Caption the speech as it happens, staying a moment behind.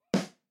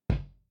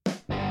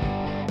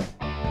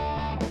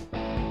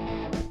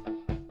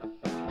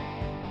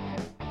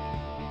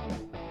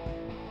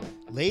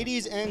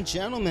Ladies and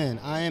gentlemen,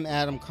 I am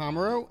Adam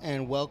Comero,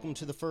 and welcome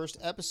to the first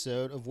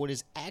episode of what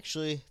is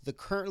actually the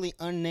currently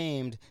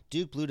unnamed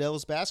Duke Blue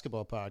Devils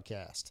basketball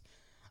podcast.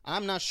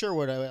 I'm not sure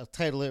what I'll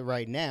title it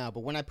right now,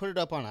 but when I put it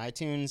up on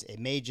iTunes, it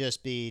may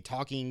just be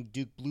Talking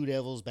Duke Blue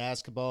Devils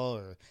Basketball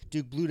or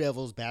Duke Blue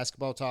Devils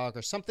Basketball Talk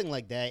or something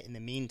like that. In the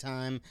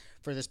meantime,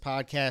 for this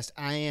podcast,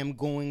 I am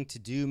going to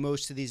do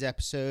most of these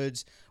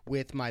episodes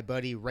with my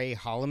buddy Ray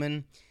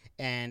Holloman.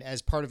 And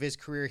as part of his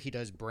career, he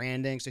does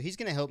branding. So he's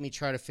going to help me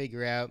try to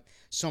figure out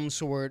some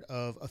sort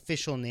of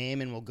official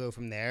name, and we'll go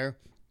from there.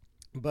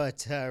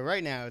 But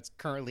right now, it's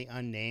currently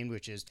unnamed,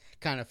 which is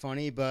kind of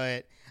funny.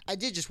 But I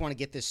did just want to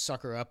get this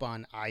sucker up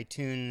on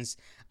iTunes.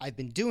 I've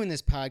been doing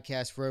this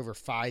podcast for over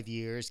 5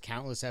 years,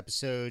 countless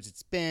episodes.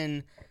 It's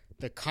been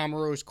the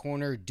Comoros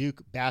Corner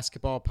Duke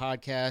Basketball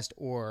Podcast,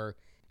 or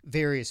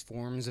various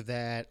forms of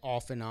that,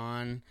 off and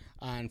on.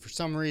 And for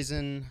some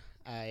reason,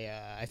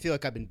 I feel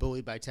like I've been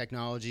bullied by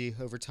technology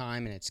over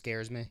time, and it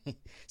scares me.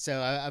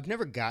 So I've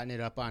never gotten it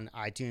up on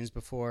iTunes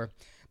before.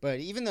 But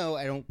even though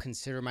I don't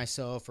consider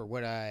myself or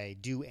what I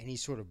do any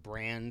sort of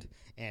brand,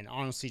 and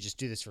honestly just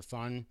do this for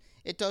fun,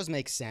 it does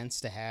make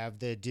sense to have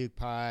the Duke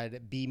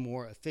Pod be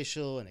more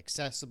official and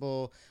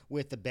accessible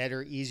with a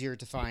better, easier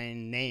to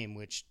find name,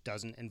 which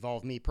doesn't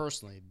involve me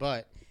personally.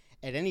 But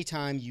at any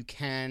time you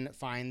can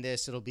find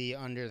this, it'll be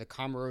under the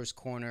Comoros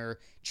Corner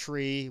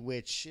tree,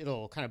 which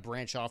it'll kind of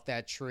branch off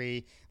that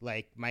tree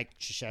like Mike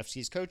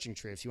Krzyzewski's coaching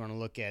tree, if you want to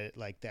look at it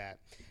like that.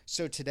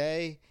 So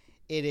today,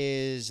 it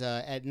is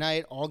at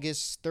night,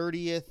 August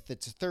 30th.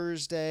 It's a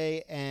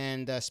Thursday,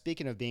 and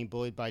speaking of being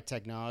bullied by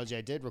technology,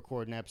 I did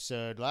record an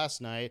episode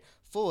last night,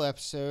 full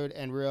episode,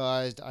 and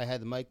realized I had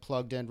the mic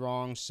plugged in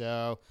wrong,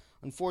 so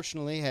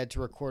unfortunately had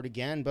to record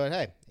again. But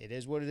hey, it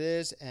is what it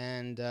is,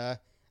 and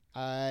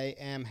I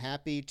am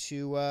happy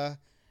to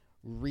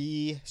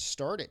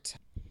restart it.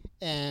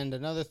 And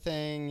another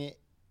thing,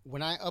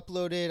 when I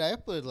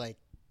uploaded like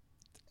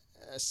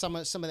some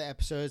of the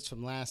episodes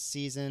from last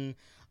season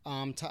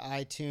to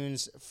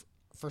iTunes.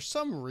 For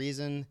some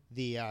reason,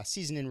 the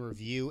season in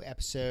review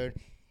episode,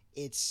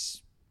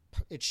 it's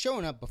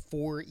showing up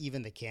before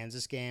even the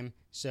Kansas game.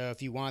 So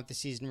if you want the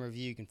season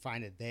review, you can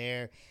find it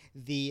there.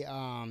 The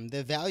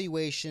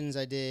evaluations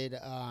I did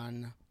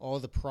on all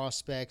the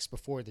prospects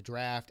before the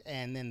draft,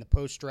 and then the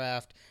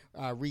post-draft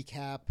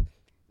recap,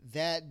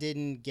 that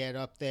didn't get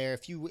up there.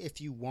 If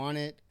you want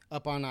it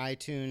up on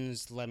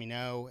iTunes, let me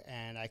know,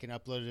 and I can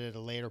upload it at a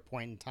later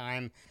point in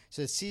time.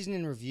 So the season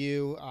in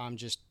review,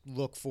 just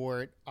look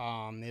for it.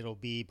 It'll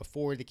be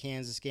before the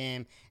Kansas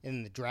game,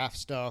 and the draft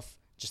stuff,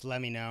 just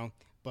let me know.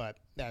 But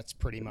that's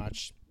pretty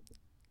much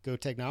go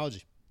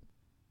technology.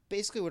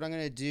 Basically what I'm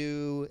going to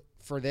do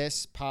for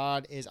this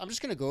pod is I'm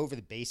just going to go over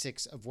the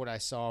basics of what I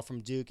saw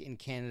from Duke in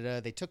Canada.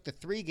 They took the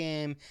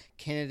 3-game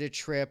Canada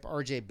trip.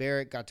 RJ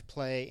Barrett got to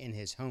play in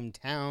his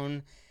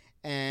hometown.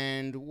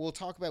 And we'll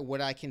talk about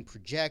what I can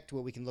project,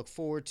 what we can look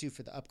forward to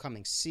for the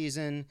upcoming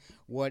season,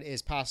 what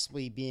is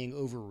possibly being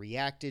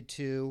overreacted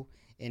to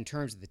in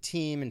terms of the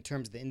team, in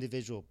terms of the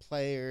individual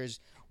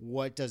players,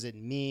 what does it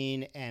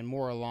mean, and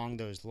more along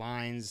those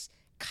lines.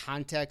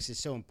 Context is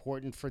so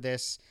important for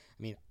this.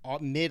 I mean,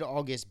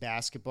 mid-August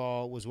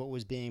basketball was what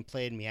was being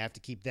played, and we have to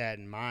keep that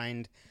in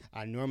mind.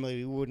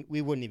 Normally,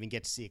 we wouldn't even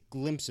get to see a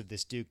glimpse of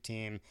this Duke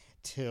team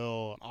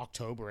till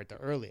October at the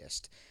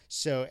earliest.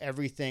 So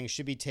everything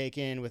should be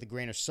taken with a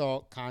grain of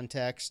salt,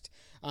 context.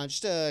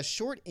 Just a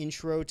short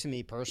intro to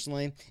me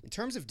personally. In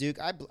terms of Duke,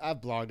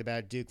 I've blogged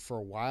about Duke for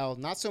a while,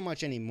 not so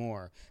much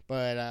anymore,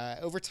 but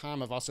over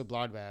time I've also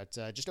blogged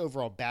about just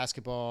overall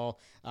basketball,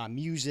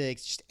 music,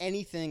 just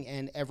anything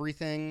and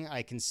everything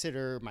I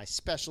consider my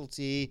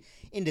specialty,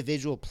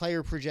 individual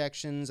player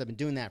projections. I've been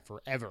doing that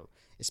forever,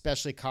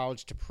 especially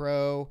college to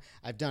pro.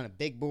 I've done a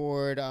big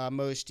board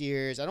most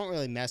years. I don't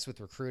really mess with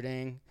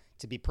recruiting.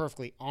 To be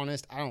perfectly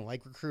honest, I don't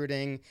like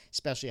recruiting,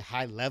 especially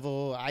high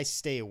level. I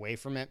stay away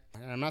from it.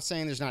 And I'm not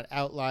saying there's not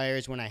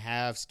outliers when I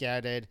have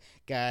scouted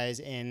guys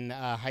in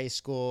high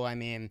school. I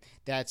mean,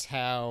 that's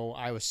how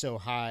I was so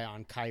high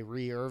on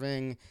Kyrie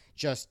Irving,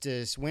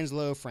 Justice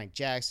Winslow, Frank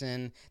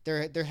Jackson.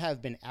 There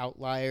have been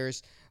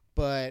outliers,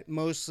 but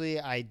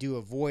mostly I do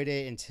avoid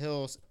it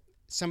until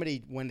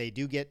somebody, when they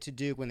do get to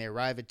Duke, when they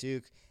arrive at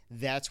Duke,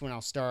 that's when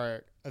I'll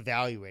start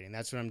evaluating.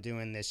 That's what I'm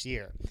doing this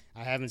year.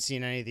 I haven't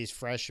seen any of these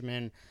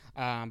freshmen.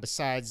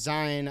 Besides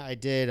Zion, I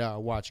did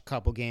watch a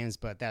couple games,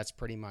 but that's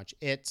pretty much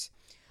it.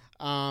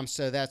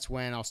 So that's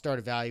when I'll start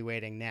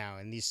evaluating now.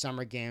 And these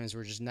summer games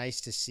were just nice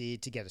to see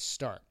to get a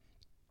start.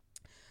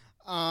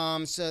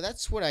 So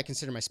that's what I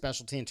consider my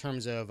specialty in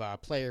terms of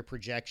player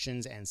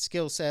projections and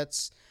skill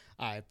sets.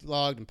 I've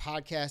blogged and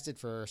podcasted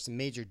for some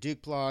major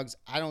Duke blogs.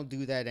 I don't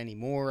do that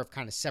anymore. I've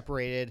kind of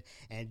separated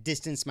and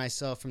distanced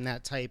myself from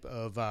that type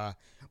of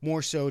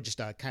more so just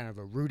a kind of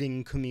a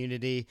rooting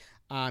community.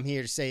 I'm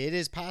here to say it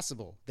is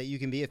possible that you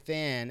can be a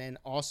fan and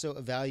also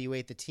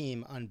evaluate the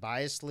team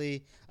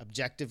unbiasedly,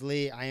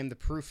 objectively. I am the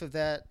proof of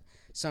that.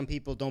 Some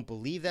people don't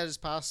believe that is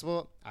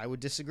possible. I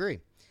would disagree.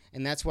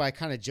 and that's why I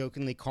kind of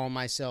jokingly call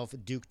myself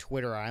Duke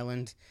Twitter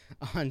Island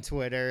on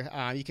Twitter.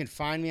 You can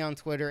find me on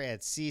Twitter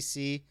at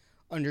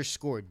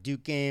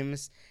CC_Duke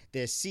Games. The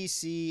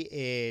CC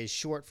is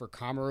short for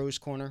Comaro's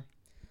Corner.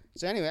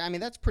 So anyway, I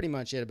mean, that's pretty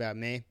much it about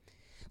me.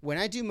 When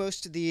I do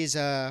most of these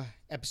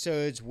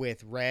episodes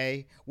with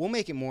Ray, we'll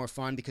make it more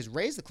fun because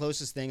Ray's the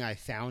closest thing I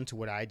found to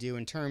what I do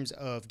in terms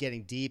of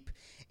getting deep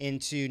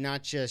into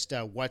not just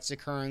what's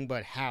occurring,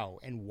 but how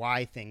and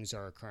why things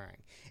are occurring,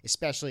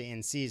 especially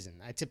in season.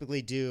 I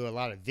typically do a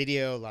lot of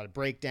video, a lot of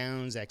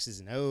breakdowns,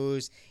 X's and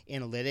O's,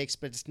 analytics,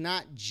 but it's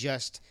not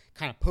just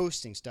kind of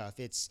posting stuff.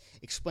 It's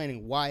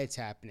explaining why it's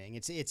happening.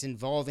 It's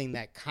involving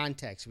that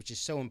context, which is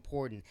so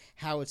important,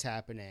 how it's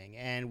happening,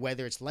 and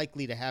whether it's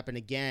likely to happen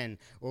again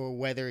or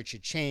whether it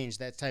should change,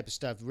 that type of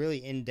stuff,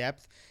 really in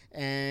depth.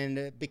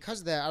 And because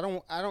of that,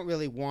 I don't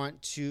really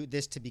want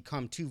this to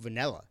become too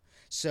vanilla.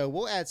 So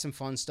we'll add some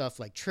fun stuff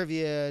like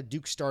trivia,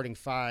 Duke starting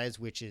fives,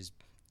 which is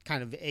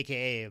kind of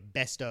AKA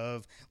best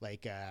of,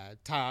 like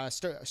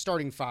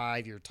starting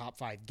five, your top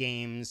 5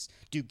 games,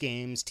 Duke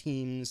games,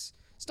 teams,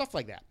 stuff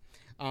like that.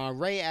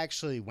 Ray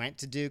actually went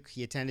to Duke.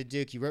 He attended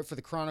Duke. He wrote for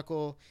the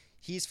Chronicle.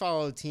 He's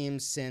followed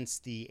teams since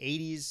the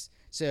 80s.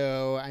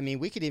 So, I mean,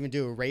 we could even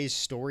do a Ray's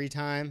story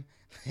time,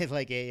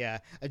 like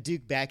a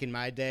Duke back in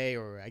my day,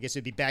 or I guess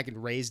it'd be back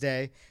in Ray's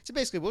day. So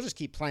basically, we'll just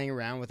keep playing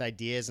around with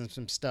ideas and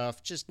some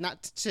stuff, just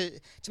not to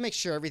make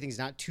sure everything's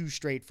not too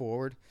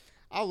straightforward.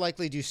 I'll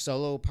likely do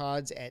solo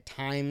pods at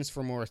times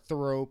for more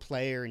thorough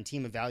player and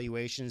team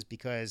evaluations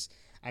because,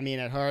 I mean,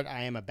 at heart,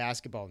 I am a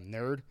basketball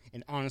nerd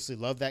and honestly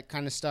love that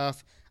kind of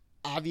stuff.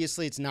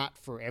 Obviously, it's not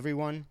for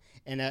everyone,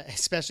 and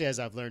especially as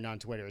I've learned on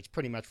Twitter, it's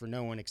pretty much for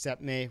no one except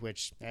me,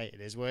 which, hey,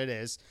 it is what it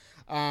is.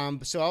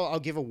 So I'll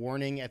give a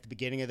warning at the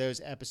beginning of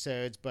those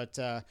episodes, but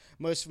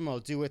most of them I'll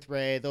do with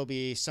Ray. There'll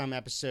be some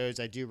episodes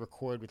I do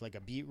record with like a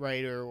beat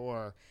writer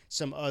or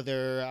some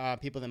other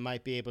people that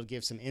might be able to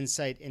give some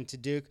insight into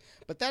Duke,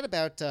 but that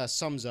about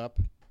sums up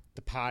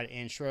the pod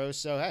intro.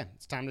 So, hey,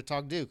 it's time to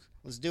talk Duke.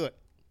 Let's do it.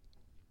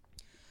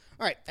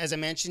 All right, as I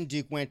mentioned,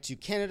 Duke went to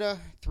Canada,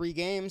 3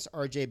 games.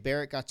 R.J.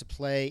 Barrett got to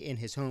play in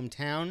his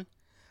hometown.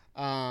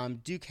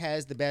 Duke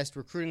has the best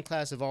recruiting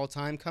class of all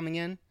time coming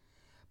in.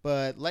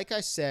 But like I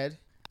said,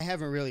 I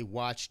haven't really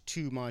watched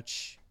too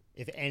much,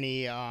 if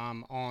any,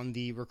 on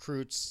the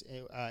recruits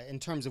in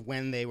terms of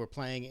when they were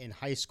playing in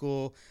high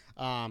school,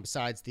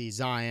 besides the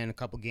Zion, a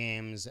couple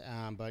games.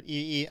 But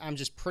I'm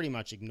just pretty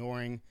much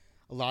ignoring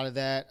a lot of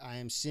that. I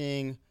am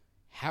seeing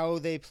how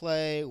they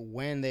play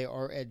when they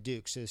are at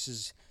Duke. So this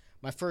is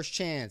my first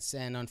chance,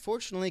 and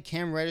unfortunately,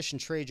 Cam Reddish and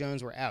Trey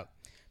Jones were out.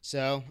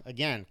 So,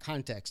 again,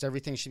 context.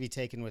 Everything should be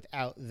taken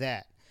without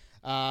that.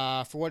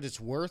 For what it's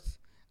worth,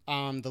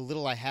 the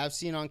little I have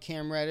seen on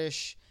Cam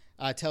Reddish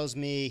tells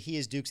me he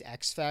is Duke's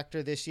X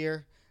factor this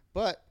year.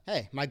 But,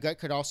 hey, my gut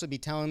could also be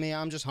telling me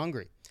I'm just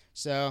hungry.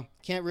 So,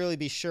 can't really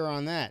be sure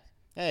on that.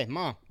 Hey,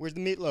 Mom, where's the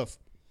meatloaf?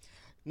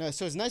 No,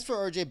 so it's nice for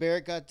R.J.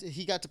 Barrett.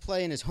 He got to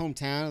play in his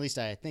hometown. At least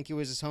I think it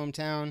was his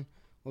hometown.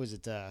 What was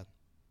it? I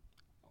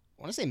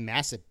want to say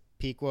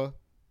Massapequa.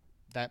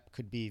 That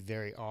could be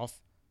very off.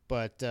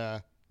 But,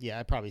 yeah,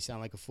 I probably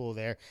sound like a fool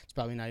there. It's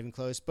probably not even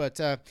close. But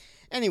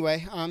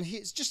anyway,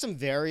 it's just some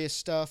various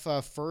stuff.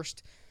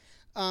 First,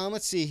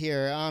 let's see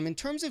here. In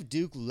terms of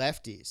Duke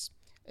lefties,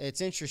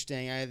 it's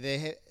interesting.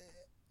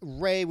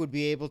 Ray would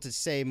be able to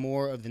say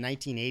more of the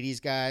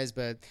 1980s guys,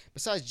 but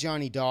besides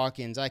Johnny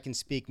Dawkins, I can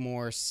speak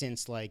more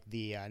since like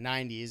the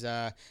 90s.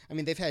 I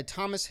mean, they've had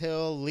Thomas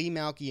Hill, Lee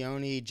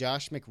Malchione,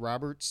 Josh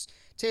McRoberts,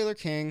 Taylor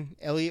King,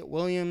 Elliot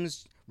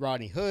Williams,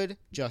 Rodney Hood,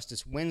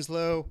 Justice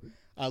Winslow.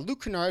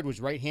 Luke Kennard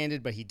was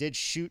right-handed, but he did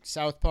shoot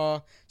southpaw,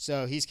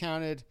 so he's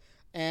counted.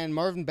 And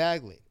Marvin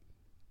Bagley.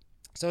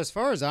 So as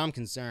far as I'm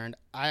concerned,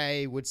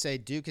 I would say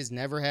Duke has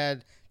never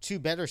had 2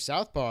 better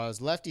southpaws,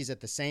 lefties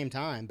at the same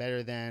time,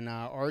 better than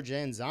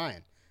RJ and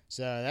Zion.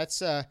 So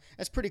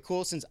that's pretty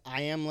cool. Since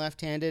I am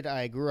left-handed,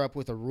 I grew up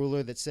with a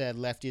ruler that said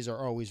lefties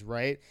are always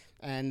right.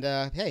 And,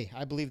 hey,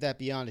 I believe that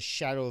beyond a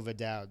shadow of a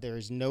doubt. There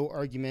is no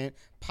argument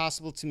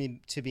possible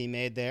to be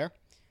made there.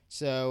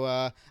 So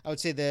I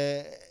would say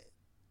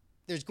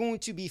there's going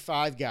to be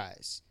 5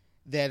 guys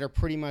that are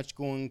pretty much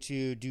going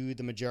to do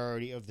the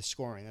majority of the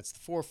scoring. That's the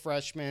 4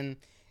 freshmen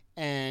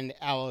and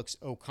Alex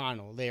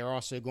O'Connell. They are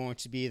also going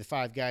to be the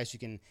 5 guys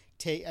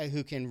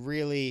who can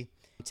really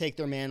take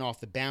their man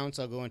off the bounce.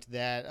 I'll go into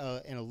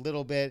that in a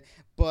little bit.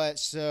 But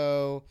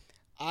so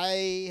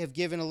I have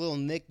given a little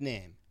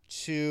nickname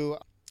to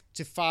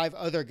 5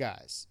 other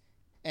guys,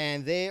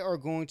 and they are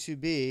going to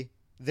be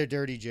the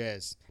Dirty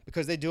J's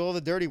because they do all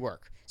the dirty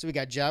work. So we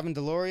got Javin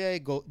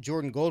DeLaurier,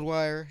 Jordan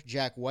Goldwire,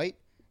 Jack White,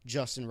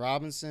 Justin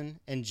Robinson,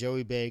 and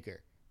Joey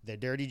Baker, the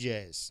Dirty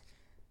J's.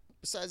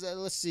 Besides that,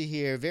 let's see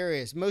here.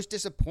 Most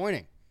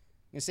disappointing.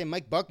 I'm going to say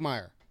Mike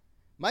Buckmeyer.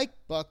 Mike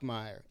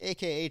Buckmeyer,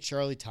 a.k.a.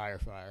 Charlie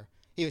Tirefire.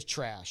 He was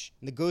trash,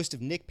 and the ghost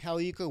of Nick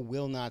Pagliuca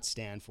will not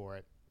stand for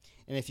it.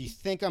 And if you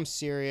think I'm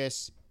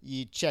serious,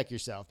 you check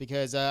yourself,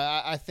 because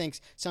I think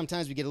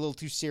sometimes we get a little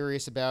too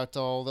serious about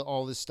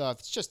all this stuff.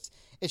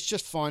 It's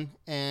just fun.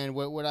 And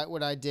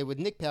what I did with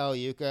Nick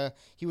Pagliuca,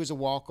 he was a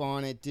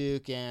walk-on at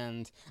Duke,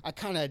 and I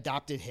kind of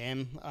adopted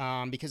him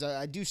because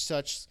I do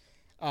such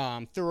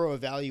thorough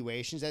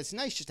evaluations that it's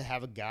nice just to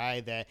have a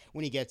guy that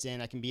when he gets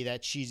in, I can be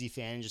that cheesy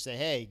fan and just say,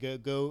 hey,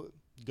 go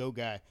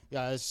guy,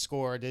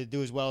 score, to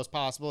do as well as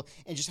possible,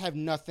 and just have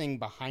nothing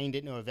behind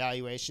it, no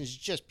evaluations,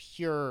 just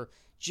pure,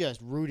 just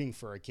rooting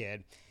for a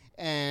kid.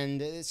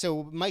 And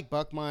so Mike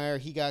Buckmeyer,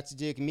 he got to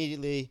Duke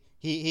immediately.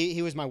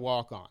 He was my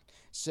walk-on.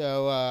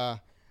 So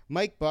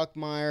Mike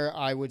Buckmeyer,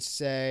 I would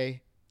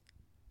say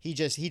he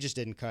just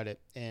didn't cut it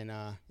in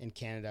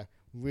Canada.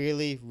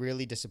 Really,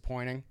 really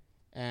disappointing.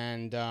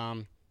 And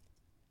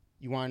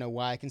you want to know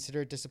why I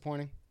consider it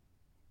disappointing?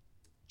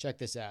 Check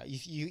this out.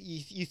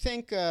 You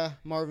think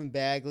Marvin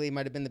Bagley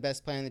might have been the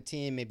best player on the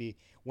team, maybe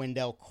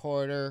Wendell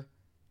Carter?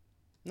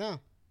 No,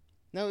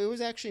 it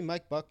was actually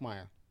Mike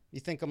Buckmeyer. You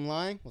think I'm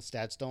lying? Well,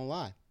 stats don't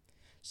lie.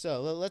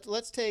 So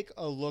let's take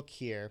a look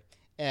here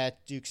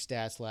at Duke's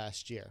stats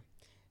last year.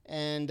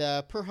 And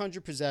per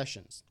 100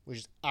 possessions, which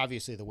is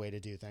obviously the way to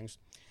do things.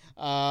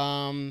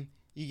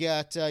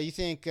 You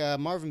think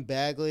Marvin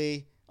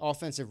Bagley,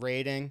 offensive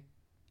rating,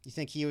 you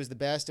think he was the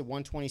best at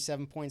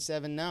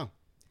 127.7? No.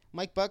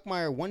 Mike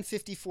Buckmeyer,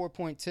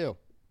 154.2. You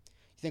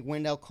think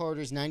Wendell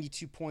Carter's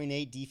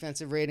 92.8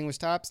 defensive rating was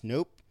tops?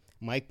 Nope.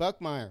 Mike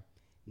Buckmeyer,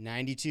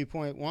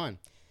 92.1.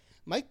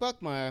 Mike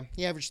Buckmeyer,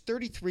 he averaged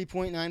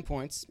 33.9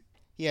 points.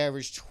 He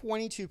averaged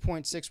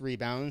 22.6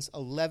 rebounds,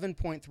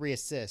 11.3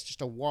 assists,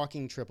 just a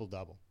walking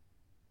triple-double.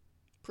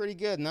 Pretty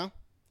good, no?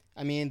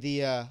 I mean,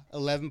 the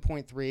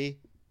 11.3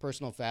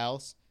 personal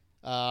fouls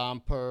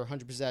per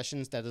 100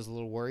 possessions, that is a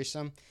little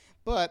worrisome.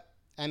 But,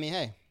 I mean,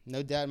 hey,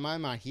 no doubt in my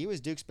mind, he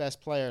was Duke's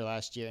best player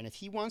last year. And if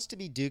he wants to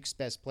be Duke's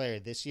best player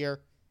this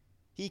year,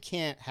 he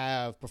can't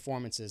have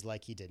performances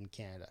like he did in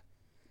Canada.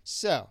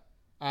 So,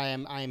 I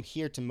am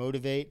here to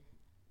motivate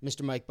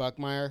Mr. Mike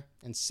Buckmeyer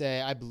and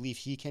say I believe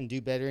he can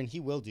do better and he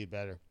will do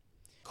better.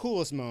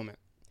 Coolest moment.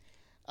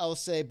 I will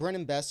say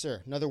Brennan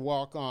Besser, another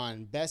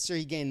walk-on. Besser,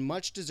 he gained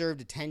much-deserved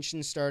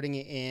attention starting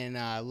in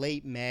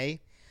late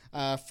May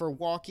for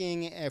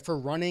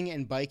running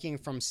and biking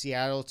from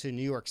Seattle to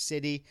New York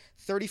City,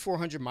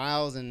 3,400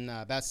 miles in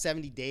about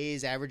 70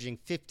 days, averaging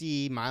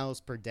 50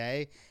 miles per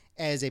day,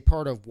 as a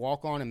part of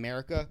Walk On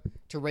America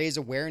to raise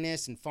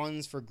awareness and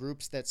funds for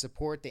groups that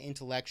support the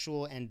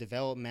intellectual and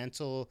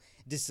developmental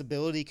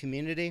disability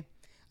community.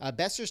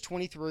 Besser's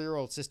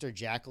 23-year-old sister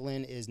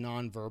Jacqueline is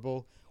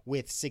nonverbal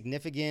with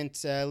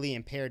significantly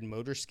impaired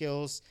motor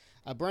skills.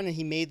 Brennan,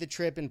 he made the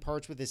trip in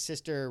parts with his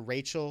sister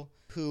Rachel,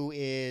 who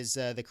is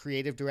the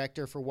creative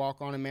director for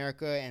Walk On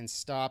America, and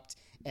stopped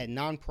at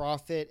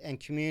nonprofit and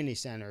community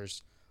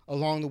centers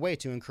along the way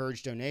to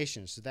encourage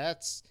donations. So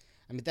that's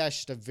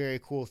just a very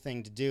cool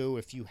thing to do.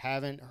 If you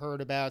haven't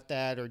heard about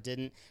that or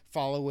didn't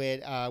follow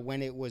it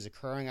when it was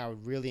occurring, I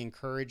would really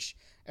encourage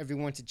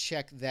everyone to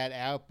check that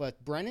out.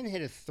 But Brennan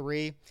hit a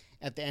 3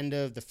 at the end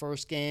of the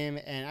first game,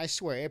 and I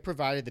swear it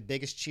provided the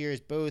biggest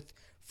cheers both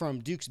from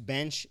Duke's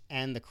bench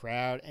and the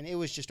crowd, and it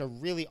was just a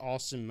really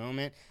awesome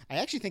moment. I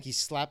actually think he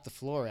slapped the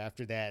floor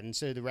after that, and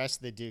so did the rest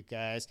of the Duke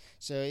guys.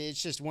 So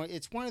it's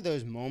one of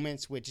those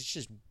moments which is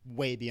just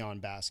way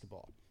beyond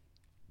basketball.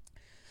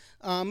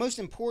 Most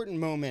important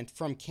moment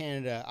from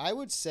Canada, I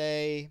would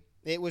say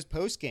it was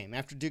post-game,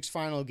 after Duke's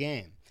final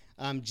game.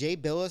 Jay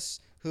Bilas,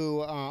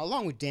 who,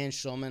 along with Dan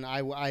Shulman,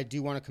 I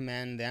do want to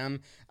commend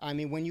them. I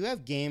mean, when you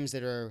have games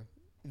that are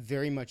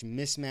very much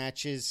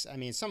mismatches, I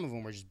mean, some of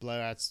them were just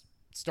blowouts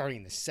starting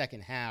in the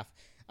second half,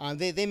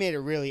 they made it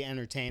really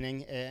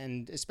entertaining,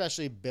 and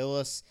especially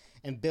Bilas.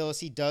 And Bilas,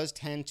 he does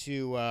tend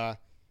to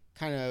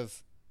kind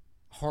of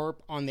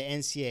harp on the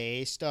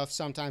NCAA stuff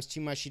sometimes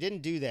too much. He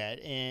didn't do that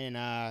in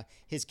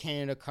his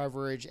Canada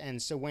coverage,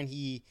 and so when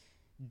he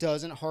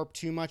doesn't harp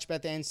too much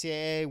about the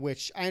NCAA,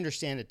 which I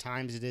understand at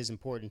times it is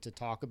important to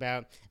talk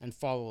about and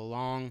follow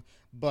along,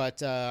 but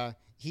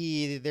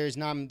there's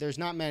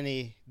not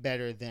many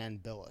better than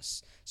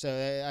Bilas.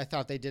 So I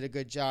thought they did a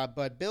good job.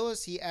 But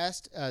Bilas, he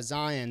asked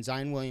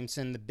Zion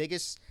Williamson the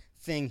biggest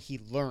thing he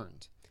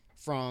learned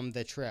from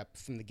the trip,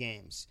 from the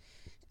games.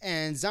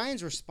 And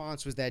Zion's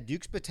response was that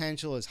Duke's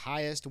potential is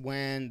highest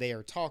when they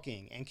are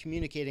talking and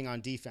communicating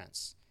on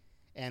defense.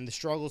 And the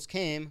struggles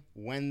came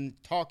when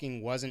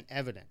talking wasn't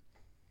evident.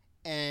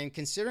 And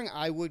considering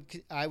I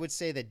would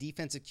say that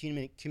defensive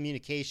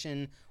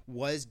communication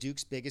was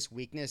Duke's biggest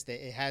weakness,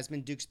 that it has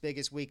been Duke's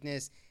biggest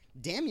weakness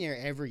damn near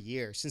every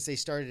year since they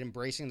started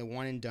embracing the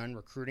one-and-done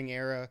recruiting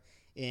era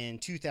in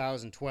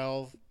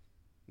 2012.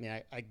 I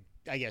mean,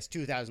 I guess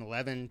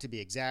 2011 to be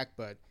exact,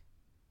 but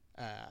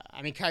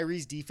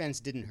Kyrie's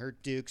defense didn't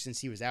hurt Duke since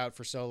he was out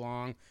for so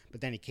long,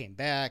 but then he came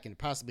back and it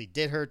possibly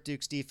did hurt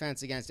Duke's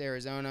defense against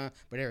Arizona,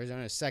 but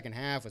Arizona's second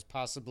half was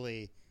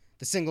possibly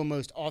the single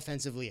most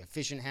offensively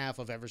efficient half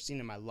I've ever seen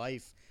in my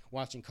life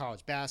watching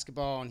college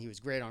basketball, and he was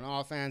great on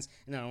offense,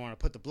 and I don't want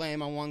to put the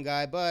blame on one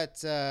guy,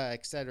 but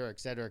et cetera, et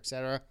cetera, et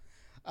cetera.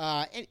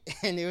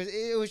 And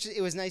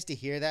it was nice to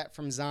hear that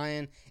from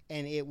Zion,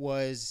 and it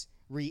was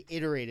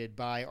reiterated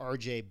by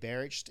R.J.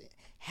 Barrett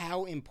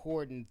how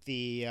important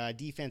the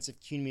defensive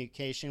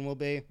communication will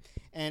be.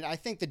 And I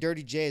think the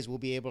Dirty Jays will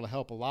be able to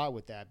help a lot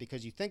with that,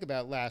 because you think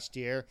about last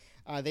year,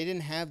 they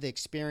didn't have the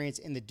experience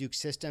in the Duke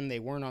system. They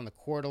weren't on the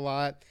court a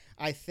lot.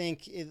 I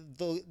think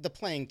the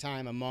playing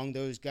time among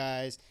those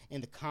guys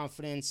and the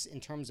confidence in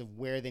terms of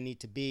where they need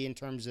to be in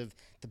terms of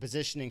the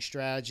positioning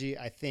strategy,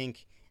 I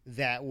think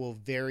that will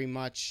very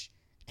much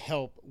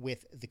help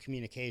with the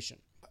communication.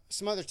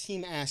 Some other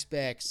team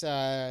aspects.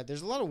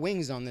 There's a lot of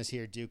wings on this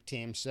here Duke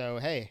team, so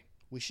hey,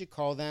 we should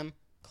call them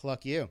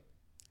Cluck You.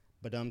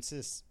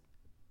 Badum-sis.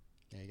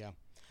 There you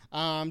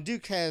go.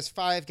 Duke has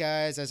 5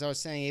 guys, as I was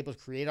saying, able to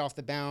create off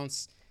the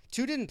bounce.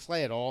 2 didn't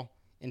play at all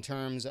in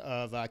terms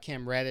of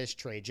Cam Reddish,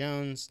 Trey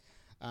Jones,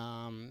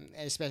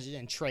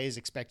 and Trey is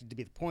expected to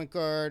be the point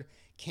guard.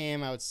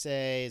 Cam, I would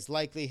say, is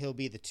likely he'll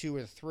be the 2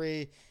 or the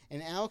 3.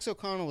 And Alex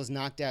O'Connell was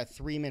knocked out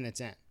 3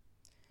 minutes in.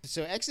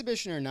 So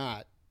exhibition or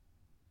not,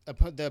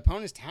 the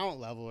opponent's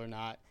talent level or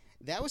not,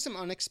 that was some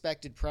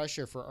unexpected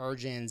pressure for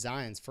RJ and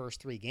Zion's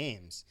first 3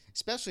 games,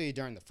 especially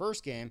during the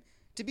first game,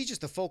 to be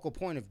just the focal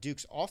point of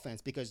Duke's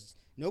offense, because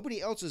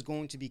nobody else is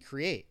going to be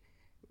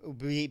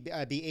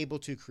able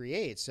to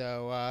create.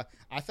 So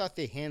I thought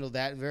they handled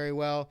that very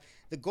well.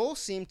 The goal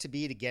seemed to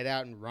be to get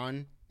out and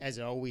run, as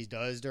it always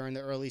does during the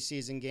early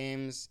season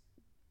games.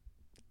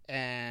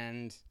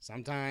 And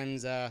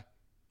sometimes,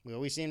 we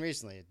always seen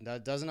recently,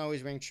 it doesn't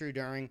always ring true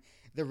during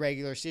the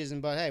regular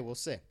season, but hey, we'll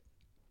see.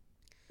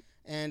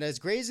 And as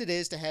great as it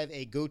is to have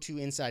a go-to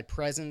inside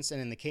presence,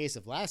 and in the case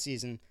of last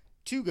season,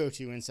 2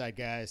 go-to inside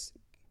guys,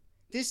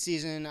 this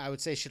season I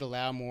would say should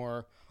allow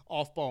more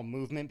off-ball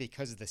movement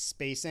because of the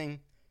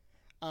spacing.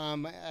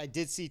 I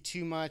did see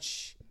too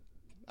much,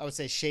 I would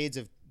say, shades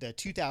of the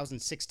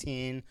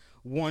 2016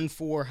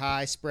 1-4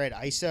 high spread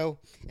ISO,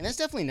 and that's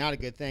definitely not a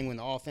good thing when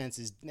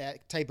that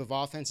type of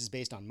offense is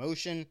based on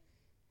motion.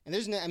 And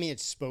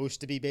it's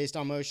supposed to be based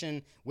on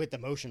motion with the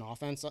motion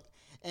offense,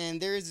 and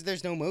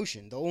there's no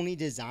motion. The only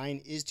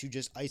design is to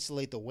just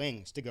isolate the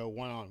wings to go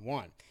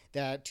one-on-one.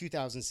 That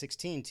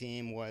 2016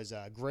 team was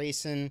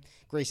Grayson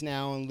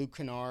Allen, Luke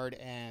Kennard,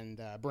 and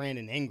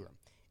Brandon Ingram.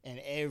 And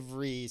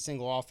every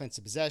single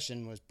offensive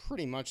possession was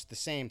pretty much the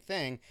same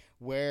thing,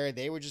 where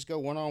they would just go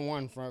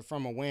one-on-one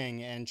from a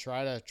wing and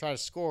try to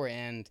score,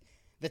 and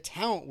the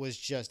talent was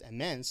just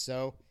immense.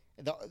 So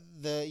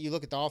you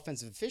look at the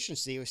offensive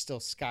efficiency, it was still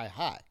sky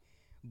high.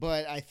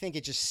 But I think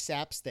it just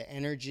saps the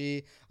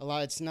energy a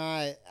lot. It's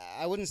not,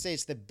 I wouldn't say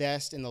it's the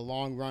best in the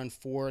long run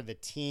for the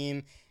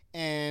team.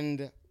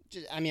 And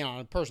on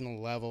a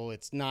personal level,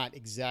 it's not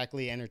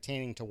exactly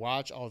entertaining to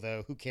watch,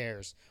 although who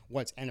cares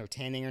what's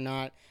entertaining or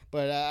not.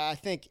 But I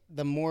think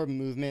the more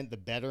movement, the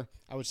better.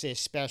 I would say,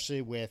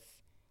 especially with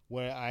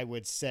what I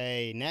would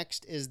say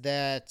next, is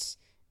that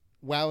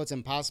while it's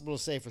impossible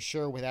to say for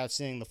sure without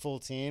seeing the full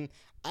team,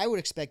 I would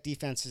expect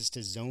defenses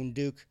to zone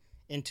Duke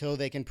until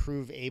they can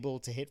prove able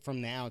to hit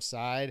from the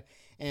outside.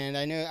 And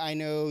I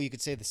know you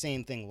could say the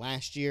same thing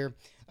last year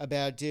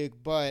about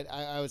Duke, but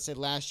I would say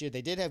last year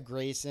they did have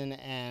Grayson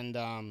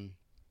and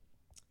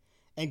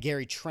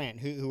Gary Trent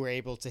who were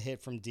able to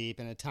hit from deep,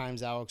 and at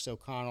times Alex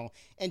O'Connell,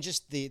 and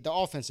just the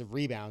offensive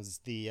rebounds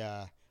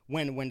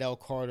when Wendell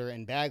Carter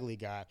and Bagley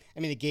got.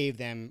 It gave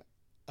them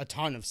a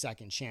ton of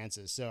second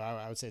chances, so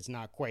I would say it's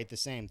not quite the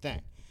same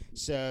thing.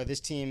 So this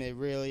team, it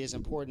really is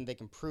important they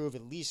can prove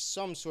at least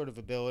some sort of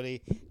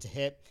ability to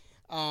hit.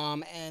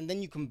 And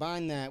then you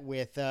combine that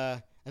with,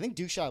 I think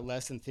Duke shot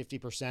less than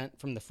 50%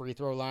 from the free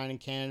throw line in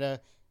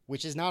Canada,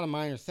 which is not a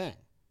minor thing.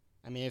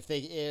 If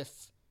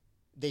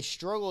they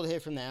struggle to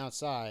hit from the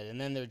outside and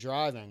then they're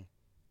driving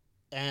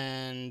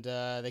and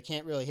they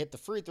can't really hit the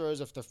free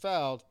throws if they're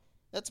fouled,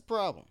 that's a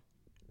problem.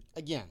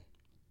 Again,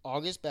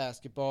 August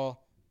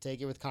basketball,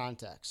 take it with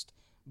context.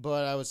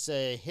 But I would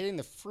say hitting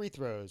the free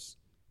throws,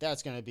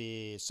 that's going to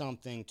be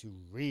something to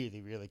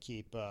really, really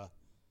keep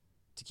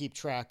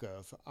track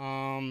of.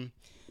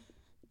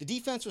 The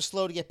defense was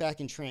slow to get back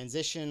in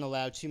transition,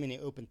 allowed too many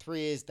open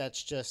threes.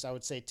 That's just, I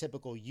would say,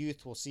 typical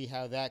youth. We'll see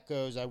how that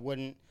goes. I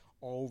wouldn't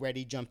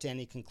already jump to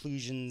any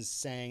conclusions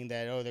saying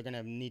that, they're going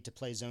to need to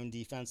play zone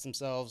defense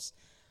themselves.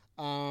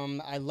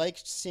 I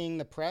liked seeing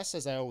the press,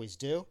 as I always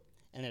do,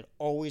 and it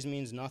always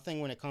means nothing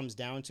when it comes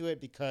down to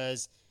it,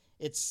 because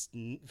it's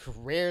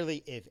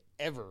rarely, if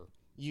ever,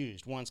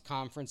 used once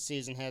conference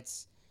season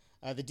hits.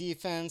 The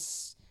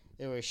defense,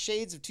 there were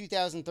shades of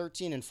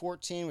 2013 and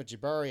 14 with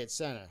Jabari at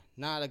center.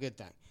 Not a good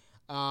thing.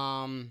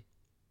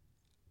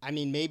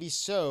 Maybe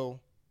so.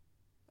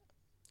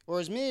 Or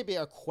is maybe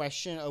a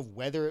question of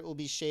whether it will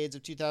be shades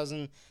of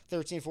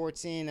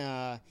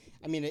 2013-14.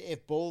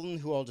 If Bolden,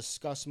 who I'll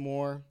discuss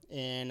more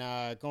in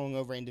going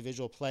over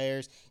individual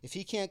players, if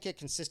he can't get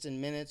consistent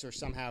minutes or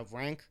somehow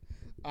rank,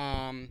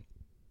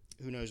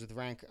 who knows with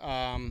rank,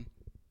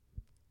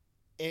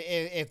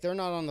 if they're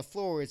not on the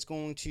floor, it's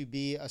going to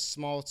be a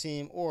small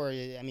team. Or,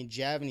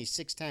 Javaney's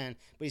 6'10",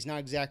 but he's not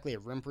exactly a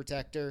rim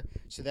protector.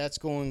 So that's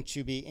going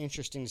to be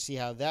interesting to see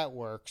how that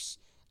works.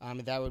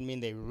 That would mean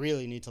they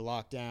really need to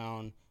lock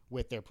down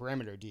with their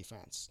perimeter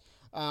defense.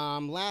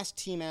 Last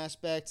team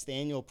aspects, the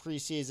annual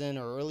preseason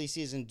or early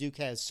season, Duke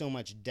has so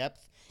much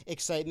depth,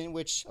 excitement,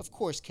 which of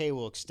course K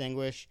will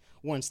extinguish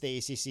once the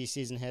ACC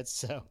season hits.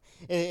 So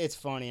it's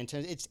funny in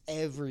terms, it's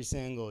every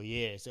single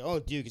year. So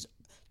Duke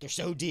they're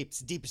so deep, it's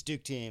the deepest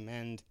Duke team,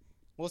 and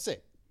we'll see.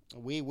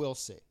 We will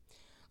see.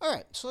 All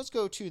right, so let's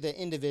go to the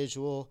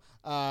individual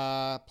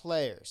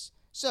players.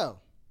 So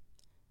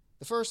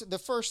the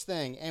first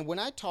thing, and when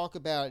I talk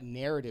about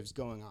narratives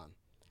going on,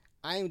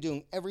 I am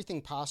doing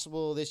everything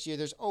possible this year.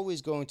 There's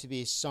always going to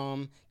be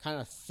some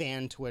kind of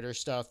fan Twitter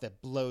stuff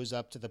that blows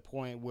up to the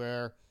point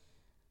where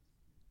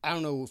I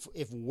don't know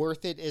if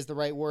worth it is the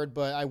right word,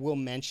 but I will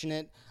mention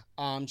it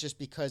just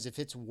because if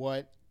it's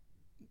what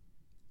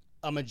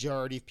a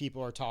majority of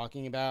people are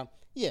talking about,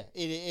 yeah,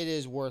 it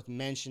is worth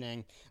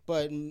mentioning.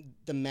 But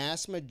the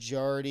mass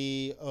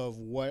majority of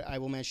what I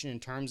will mention in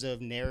terms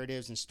of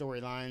narratives and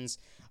storylines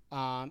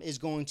is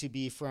going to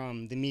be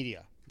from the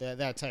media,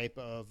 that type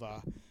of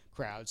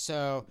crowd.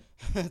 So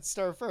let's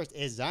start first.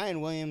 Is Zion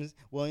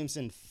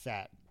Williamson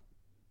fat?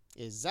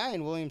 Is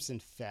Zion Williamson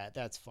fat?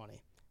 That's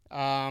funny.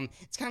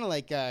 It's kind of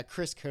like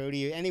Chris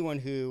Cody. Anyone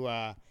who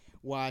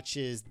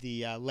watches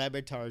the Le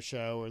Batard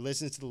show or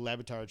listens to the Le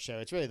Batard show,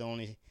 it's really the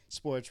only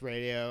sports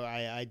radio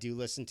I do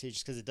listen to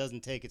just because it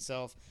doesn't take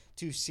itself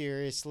too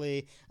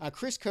seriously.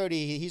 Chris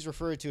Cody, he's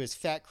referred to as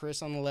Fat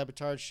Chris on the Le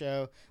Batard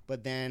show,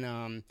 but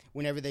then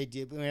whenever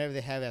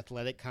they have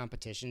athletic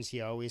competitions, he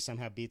always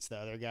somehow beats the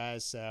other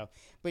guys. So,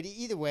 but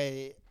either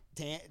way,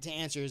 to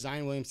answer, is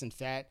Zion Williamson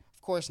fat?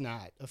 Of course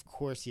not. Of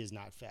course he is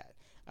not fat.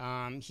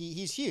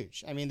 He's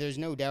huge. I mean, there's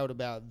no doubt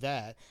about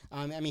that.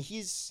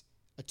 He's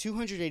a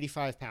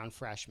 285-pound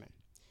freshman.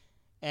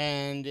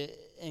 And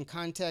in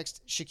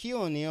context,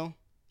 Shaquille O'Neal,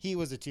 he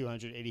was a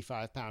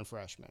 285-pound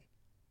freshman.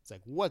 It's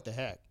like, what the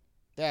heck?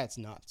 That's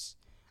nuts.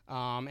 If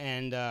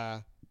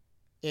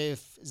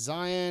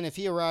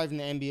he arrived in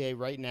the NBA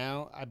right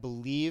now, I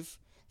believe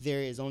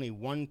there is only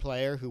one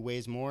player who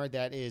weighs more.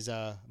 That is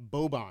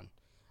Boban.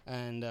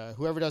 And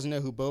whoever doesn't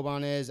know who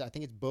Boban is, I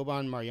think it's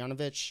Boban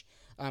Marjanovic.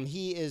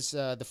 He is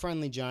the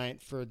friendly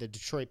giant for the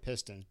Detroit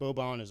Pistons.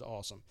 Boban is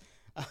awesome.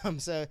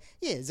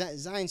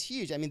 Zion's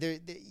huge. I mean,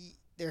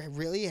 they're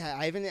really,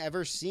 I haven't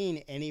ever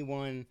seen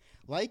anyone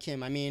like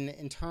him. I mean,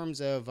 in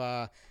terms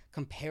of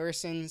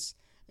comparisons,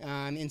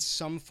 in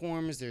some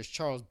forms, there's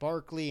Charles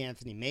Barkley,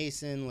 Anthony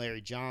Mason,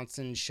 Larry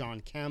Johnson,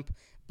 Sean Kemp,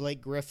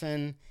 Blake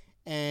Griffin,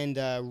 and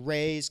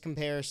Ray's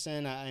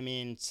comparison. I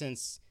mean,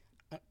 since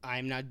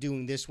I'm not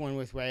doing this one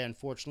with Ray,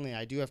 unfortunately,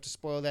 I do have to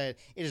spoil that.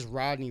 It is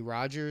Rodney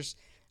Rogers.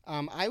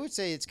 I would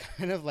say it's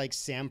kind of like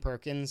Sam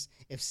Perkins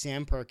if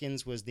Sam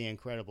Perkins was the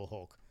Incredible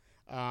Hulk.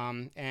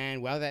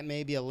 And while that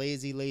may be a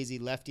lazy lefty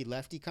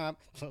comp,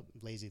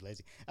 lazy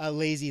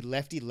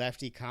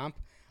lefty comp.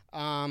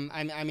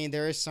 I mean,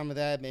 there is some of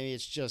that. Maybe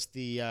it's just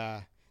the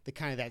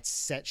kind of that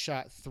set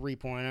shot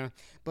 3-pointer.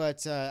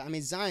 But I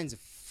mean,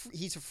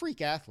 he's a freak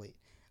athlete.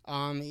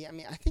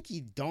 I think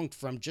he dunked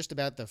from just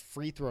about the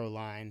free throw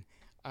line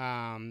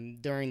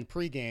during the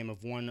pregame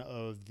of one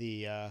of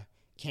the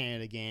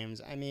Canada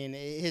games. I mean,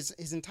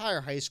 his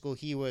entire high school,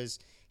 he was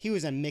a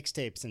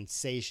mixtape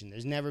sensation.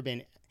 There's never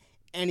been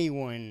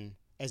anyone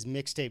as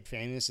mixtape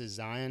famous as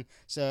Zion,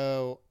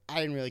 so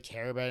I didn't really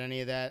care about any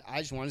of that.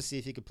 I just wanted to see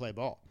if he could play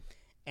ball.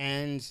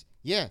 And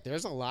yeah,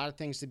 there's a lot of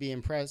things to be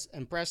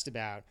impressed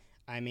about.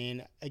 I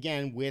mean,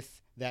 again,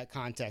 with that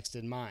context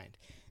in mind.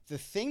 The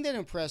thing that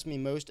impressed me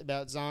most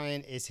about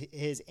Zion is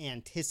his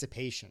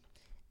anticipation.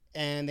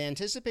 And the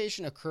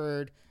anticipation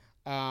occurred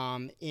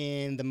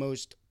in the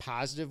most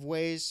positive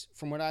ways,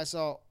 from what I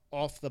saw,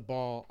 off the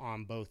ball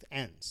on both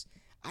ends.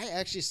 I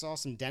actually saw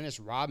some Dennis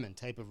Rodman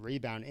type of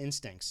rebound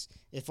instincts,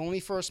 if only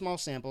for a small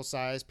sample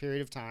size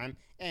period of time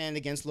and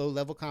against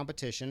low-level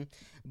competition.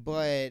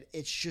 But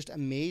it's just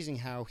amazing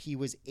how he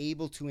was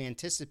able to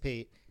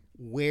anticipate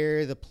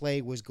where the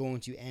play was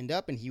going to end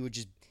up, and he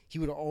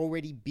would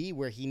already be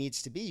where he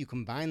needs to be. You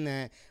combine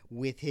that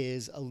with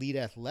his elite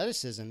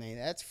athleticism, and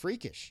that's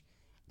freakish.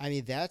 I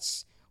mean,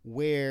 that's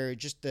where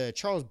just the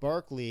Charles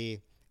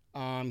Barkley,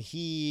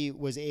 he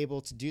was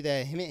able to do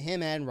that.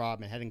 Him and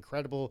Rodman had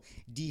incredible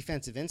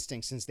defensive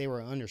instincts since they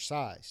were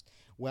undersized.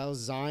 Well,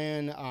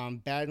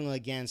 Zion, battling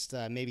against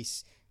maybe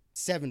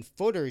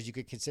 7-footers, you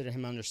could consider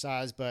him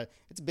undersized, but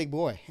it's a big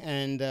boy.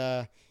 And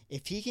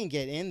if he can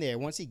get in there,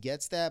 once he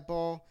gets that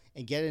ball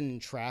and get it in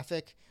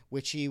traffic,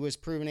 which he was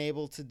proven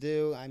able to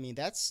do, I mean,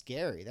 that's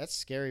scary. That's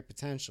scary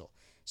potential.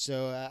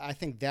 So I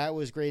think that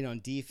was great on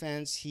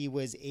defense. He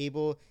was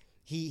able,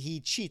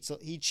 he cheats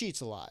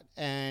a lot.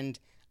 And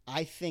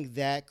I think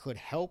that could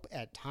help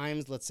at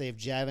times. Let's say if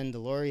Javin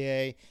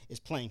DeLaurier is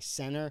playing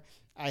center,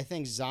 I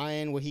think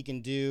Zion, what he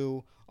can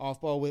do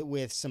off ball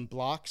with some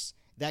blocks,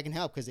 that can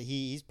help because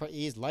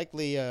he's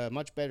likely a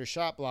much better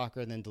shot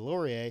blocker than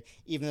DeLaurier,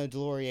 even though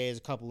DeLaurier is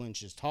a couple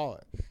inches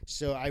taller.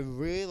 So I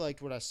really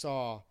liked what I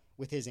saw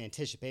with his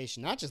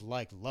anticipation. Not just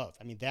liked, loved.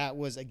 I mean, that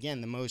was,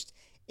 again, the most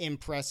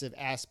impressive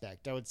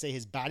aspect. I would say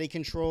his body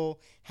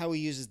control, how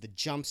he uses the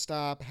jump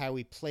stop, how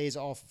he plays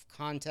off of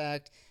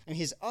contact. I mean,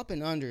 his up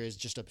and under is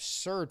just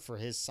absurd for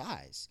his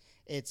size.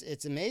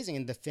 It's amazing.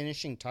 And the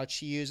finishing touch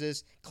he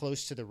uses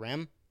close to the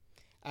rim,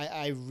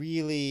 I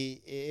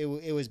really,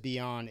 it was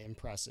beyond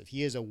impressive.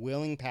 He is a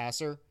willing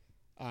passer.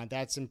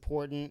 That's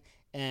important,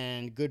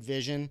 and good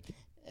vision.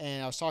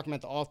 And I was talking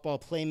about the off-ball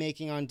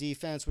playmaking on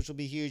defense, which will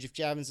be huge if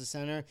Javin's the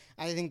center.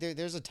 I think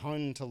there's a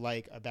ton to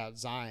like about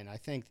Zion. I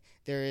think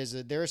there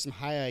are some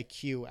high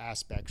IQ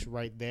aspects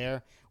right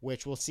there,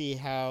 which we'll see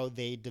how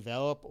they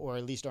develop or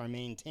at least are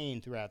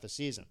maintained throughout the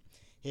season.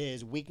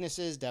 His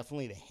weaknesses,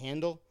 definitely the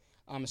handle,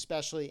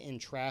 especially in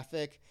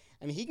traffic.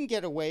 I mean, he can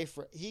get away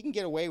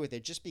with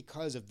it just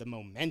because of the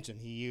momentum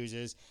he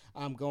uses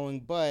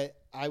going. But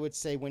I would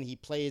say when he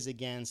plays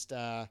against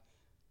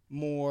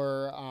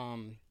more,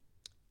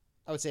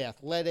 I would say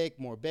athletic,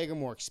 more bigger,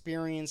 more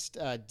experienced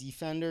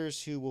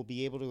defenders who will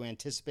be able to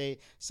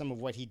anticipate some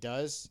of what he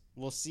does,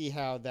 we'll see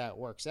how that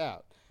works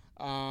out.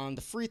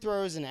 The free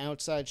throws and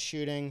outside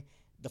shooting,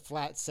 the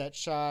flat set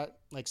shot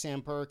like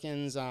Sam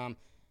Perkins.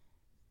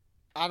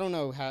 I don't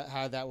know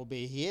how that will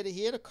be. He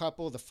hit a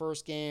couple the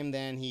first game,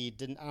 then he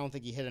didn't. I don't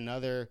think he hit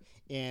another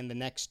in the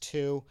next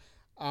two,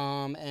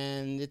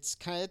 and it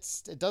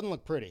doesn't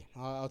look pretty.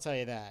 I'll tell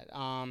you that.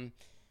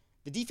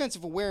 The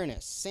defensive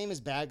awareness, same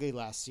as Bagley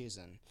last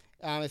season.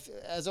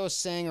 As I was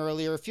saying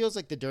earlier, it feels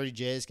like the Dirty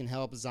J's can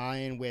help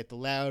Zion with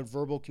loud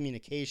verbal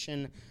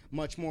communication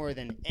much more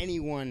than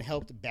anyone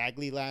helped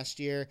Bagley last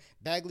year.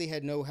 Bagley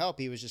had no help.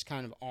 He was just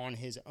kind of on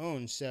his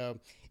own. So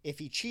if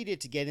he cheated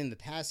to get in the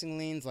passing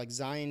lanes like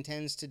Zion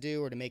tends to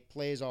do or to make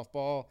plays off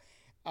ball,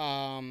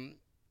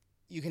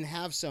 you can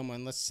have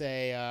someone, let's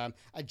say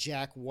a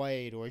Jack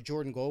White or a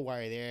Jordan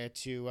Goldwire there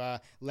to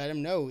let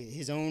him know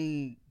his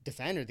own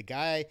defender. The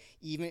guy,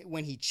 even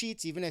when he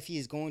cheats, even if he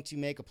is going to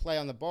make a play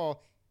on the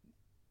ball,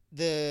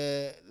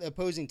 the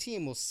opposing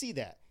team will see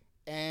that.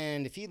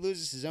 And if he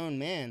loses his own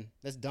man,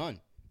 that's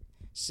done.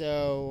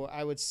 So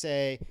I would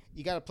say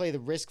you got to play the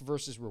risk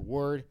versus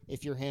reward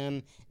if you're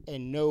him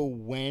and know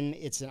when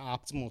it's an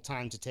optimal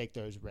time to take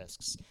those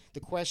risks. The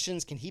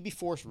questions, can he be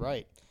forced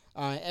right?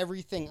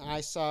 Everything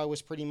I saw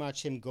was pretty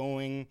much him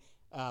going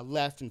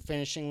left and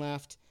finishing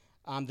left.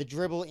 The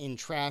dribble in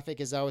traffic,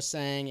 as I was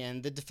saying,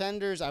 and the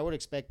defenders I would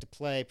expect to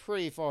play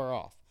pretty far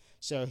off.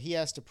 So he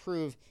has to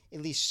prove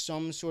at least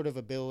some sort of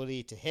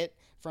ability to hit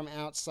from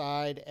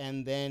outside,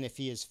 and then if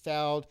he is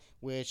fouled,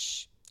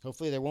 which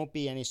hopefully there won't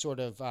be any sort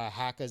of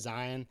hack of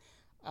Zion,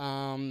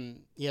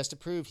 he has to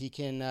prove he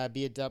can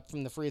be adept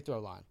from the free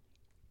throw line.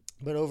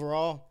 But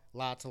overall, a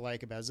lot to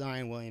like about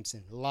Zion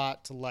Williamson. A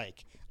lot to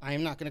like. I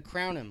am not going to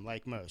crown him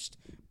like most,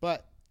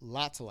 but a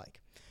lot to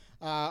like.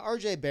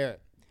 R.J.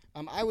 Barrett.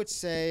 I would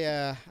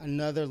say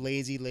another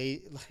lazy.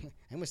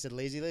 I almost said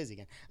lazy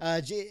again.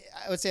 I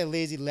would say a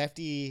lazy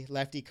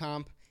lefty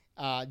comp.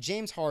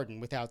 James Harden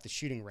without the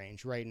shooting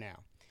range right now.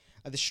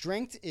 The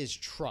strength is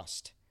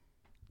trust.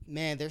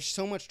 Man, there's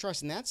so much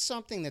trust, and that's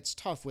something that's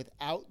tough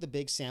without the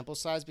big sample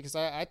size because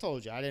I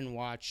told you I didn't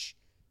watch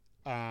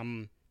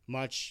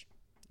much.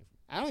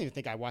 I don't even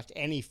think I watched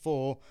any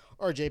full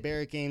R.J.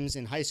 Barrett games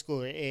in high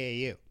school or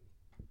AAU.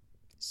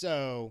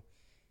 So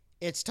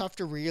it's tough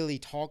to really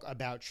talk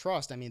about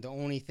trust. I mean, the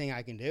only thing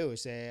I can do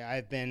is say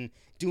I've been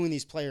doing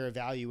these player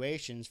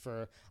evaluations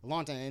for a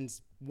long time, and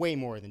it's way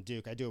more than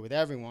Duke. I do it with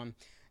everyone.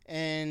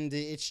 And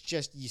it's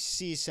just, you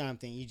see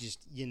something,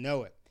 you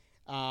know it.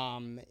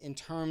 In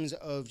terms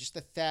of just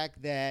the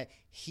fact that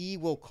he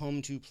will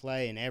come to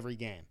play in every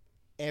game.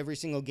 Every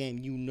single game,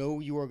 you know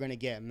you are going to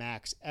get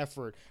max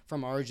effort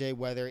from RJ,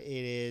 whether it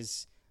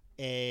is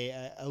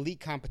a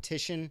elite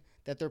competition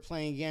that they're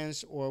playing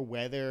against or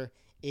whether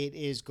it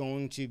is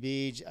going to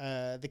be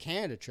the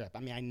Canada trip. I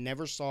mean, I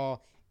never saw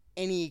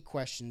any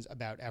questions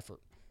about effort.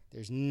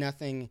 There's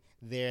nothing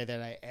there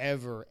that I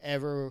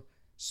ever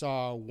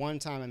saw one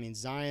time. I mean,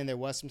 Zion, there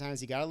was sometimes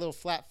he got a little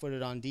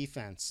flat-footed on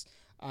defense.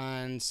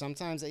 And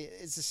sometimes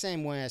it's the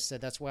same way I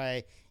said. That's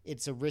why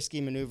it's a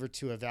risky maneuver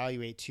to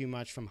evaluate too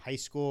much from high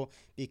school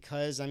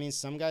because, I mean,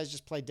 some guys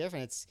just play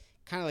different. It's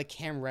kind of like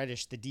Cam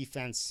Reddish, the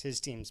defense his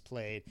teams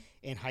played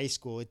in high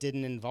school. It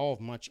didn't involve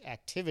much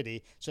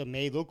activity, so it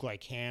may look like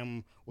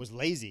Cam was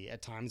lazy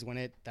at times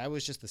when that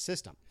was just the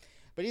system.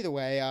 But either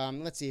way,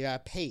 let's see,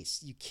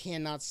 pace. You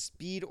cannot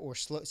speed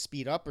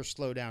up or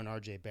slow down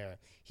R.J. Barrett.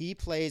 He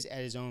plays at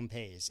his own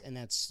pace, and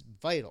that's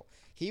vital.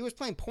 He was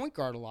playing point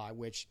guard a lot,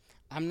 which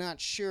I'm not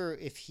sure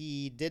if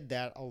he did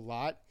that a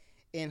lot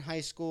in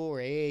high school or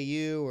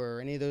AAU or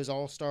any of those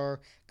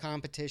all-star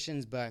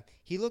competitions, but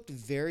he looked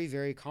very,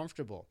 very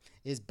comfortable.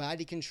 His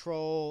body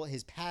control,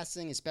 his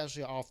passing,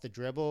 especially off the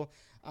dribble,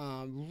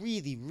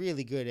 really,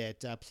 really good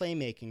at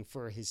playmaking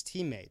for his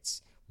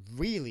teammates.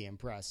 Really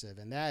impressive,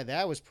 and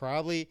that was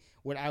probably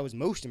what I was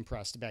most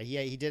impressed about.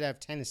 He did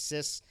have 10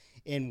 assists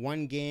in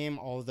one game,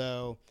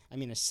 although, I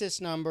mean, assist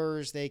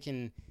numbers,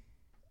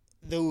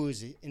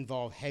 those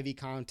involve heavy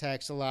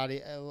context a lot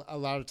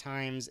of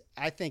times.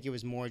 I think it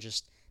was more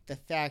just the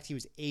fact he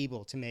was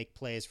able to make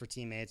plays for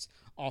teammates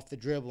off the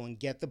dribble and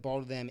get the ball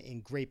to them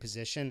in great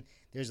position,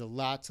 there's a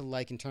lot to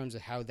like in terms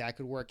of how that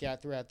could work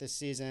out throughout this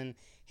season.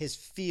 His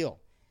feel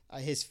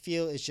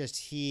is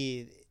just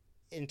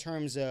in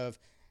terms of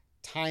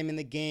time in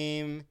the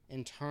game,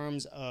 in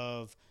terms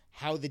of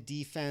how the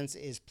defense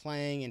is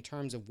playing, in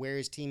terms of where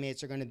his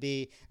teammates are going to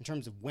be, in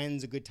terms of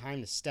when's a good time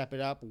to step it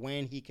up,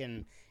 when he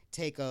can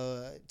take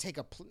a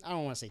I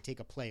don't want to say take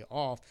a play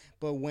off,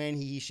 but when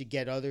he should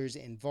get others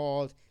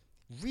involved.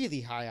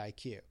 Really high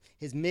IQ.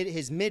 His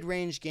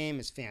mid-range game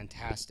is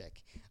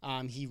fantastic.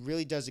 He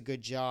really does a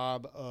good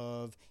job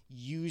of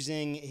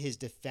using his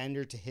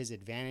defender to his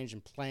advantage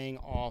and playing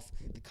off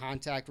the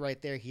contact right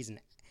there.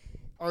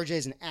 RJ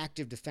is an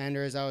active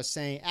defender, as I was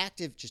saying,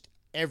 active just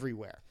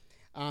everywhere.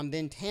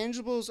 The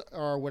intangibles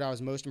are what I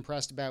was most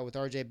impressed about with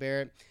RJ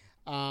Barrett.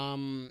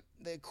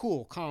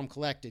 Cool, calm,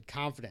 collected,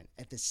 confident.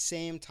 At the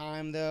same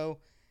time, though,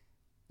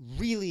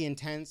 really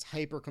intense,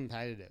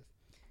 hyper-competitive.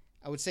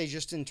 I would say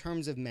just in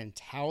terms of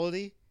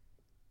mentality,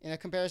 in a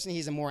comparison,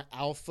 he's a more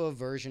alpha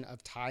version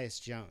of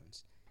Tyus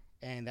Jones.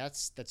 And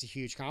that's a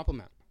huge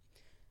compliment.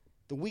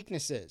 The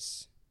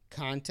weaknesses,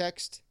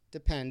 context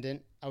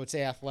dependent, I would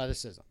say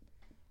athleticism.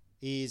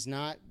 He's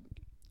not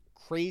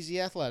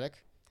crazy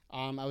athletic.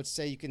 I would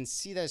say you can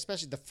see that,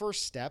 especially the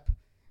first step,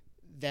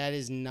 that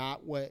is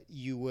not what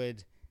you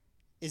would,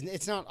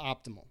 it's not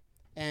optimal.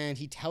 And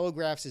he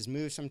telegraphs his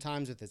moves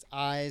sometimes with his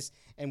eyes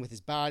and with his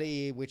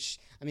body, which,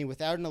 I mean,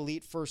 without an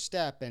elite first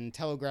step and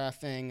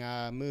telegraphing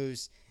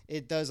moves,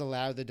 it does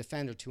allow the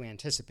defender to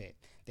anticipate.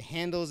 The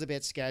handle is a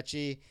bit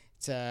sketchy.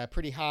 It's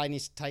pretty high.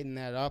 Needs to tighten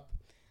that up.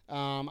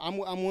 I'm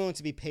willing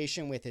to be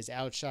patient with his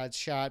outside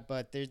shot,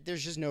 but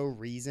there's just no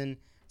reason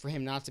for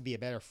him not to be a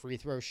better free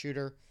throw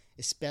shooter,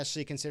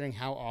 especially considering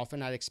how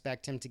often I'd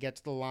expect him to get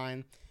to the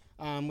line.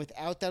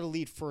 Without that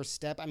elite first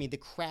step, I mean, the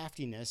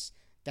craftiness,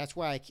 that's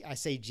why I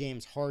say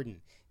James Harden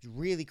is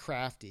really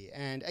crafty.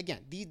 And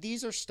again,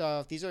 these are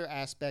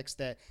aspects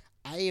that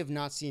I have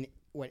not seen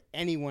what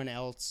anyone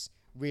else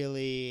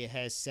really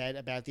has said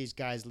about these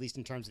guys, at least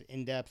in terms of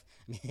in-depth.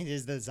 I mean, it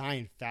is the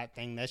Zion fat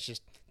thing. That's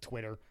just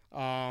Twitter.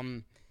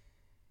 I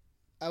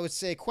would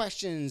say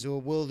questions,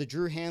 or will the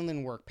Drew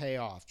Hanlen work pay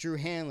off? Drew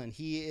Hanlen,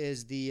 he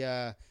is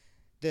the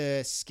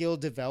skill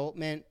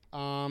development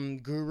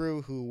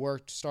guru who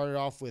started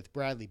off with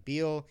Bradley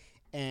Beal.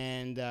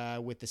 And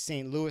with the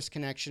St. Louis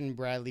connection,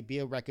 Bradley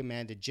Beal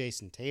recommended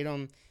Jason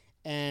Tatum.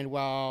 And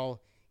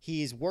while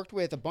he's worked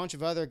with a bunch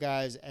of other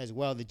guys as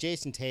well, the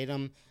Jason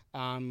Tatum,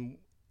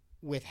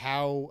 with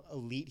how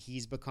elite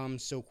he's become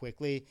so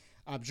quickly,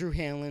 Drew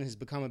Hanlen has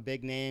become a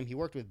big name. He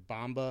worked with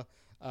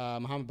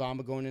Mohamed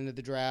Bamba going into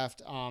the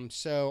draft.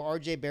 So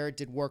RJ Barrett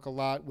did work a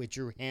lot with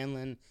Drew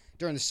Hanlen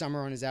during the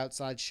summer on his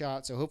outside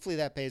shot. So hopefully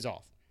that pays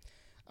off.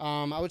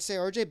 I would say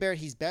RJ Barrett,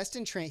 he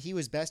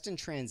was best in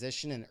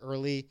transition and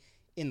early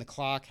in the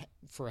clock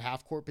for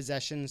half-court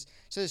possessions.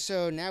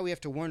 So now we have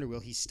to wonder,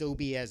 will he still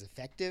be as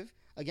effective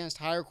against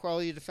higher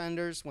quality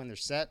defenders when they're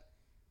set?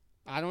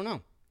 I don't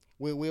know.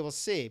 We will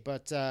see.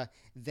 But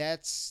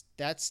that's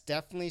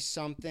definitely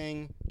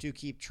something to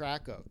keep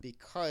track of,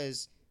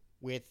 because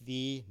with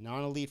the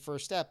non-elite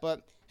first step.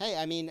 But, hey,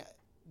 I mean,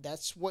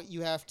 that's what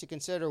you have to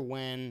consider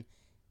when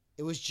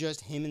it was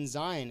just him and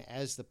Zion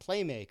as the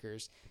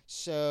playmakers.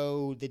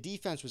 So the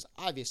defense was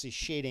obviously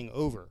shading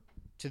over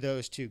to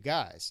those two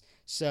guys.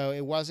 So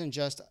it wasn't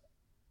just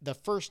the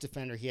first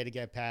defender he had to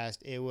get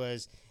past. It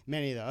was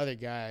many of the other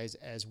guys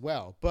as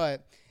well.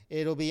 But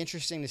it'll be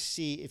interesting to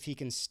see if he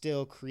can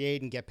still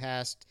create and get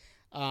past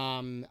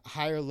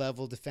higher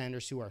level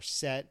defenders who are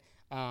set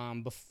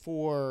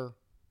who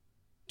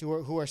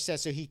are set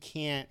so he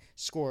can't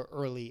score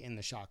early in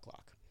the shot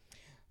clock.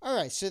 All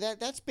right, so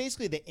that's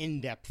basically the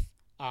in-depth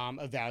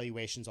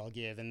evaluations I'll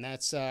give. And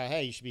that's,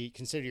 hey, you should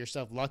consider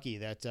yourself lucky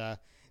that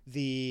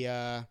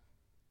the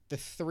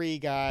three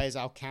guys,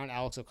 I'll count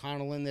Alex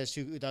O'Connell in this,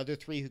 the other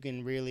three who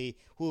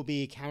will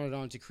be counted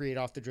on to create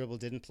off the dribble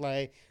didn't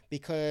play,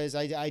 because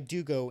I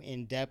do go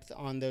in depth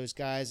on those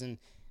guys and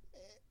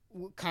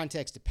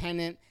context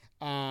dependent.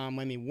 I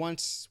mean,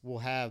 once we'll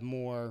have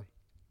more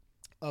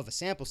of a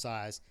sample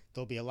size,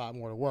 there'll be a lot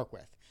more to work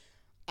with.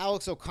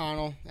 Alex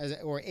O'Connell,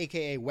 or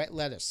AKA Wet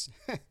Lettuce,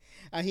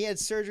 he had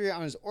surgery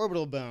on his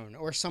orbital bone,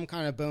 or some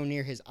kind of bone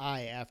near his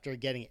eye, after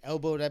getting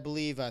elbowed, I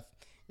believe. It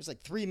was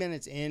like 3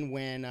 minutes in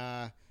when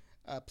a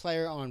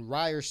player on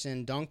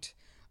Ryerson dunked.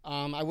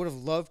 I would have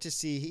loved to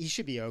see, he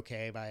should be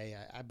okay by,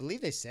 I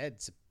believe they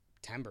said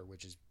September,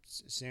 which is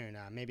soon,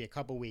 maybe a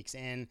couple weeks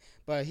in,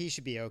 but he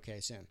should be okay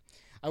soon.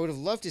 I would have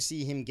loved to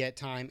see him get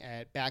time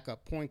at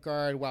backup point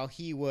guard. While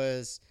he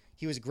was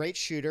a great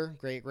shooter,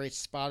 great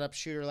spot-up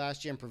shooter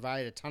last year, and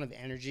provided a ton of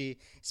energy,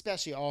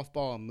 especially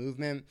off-ball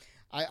movement.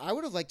 I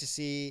would have liked to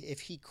see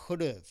if he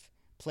could have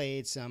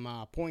played some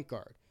point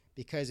guard,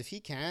 because if he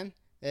can,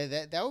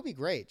 that would be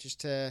great, just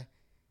to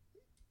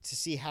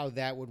see how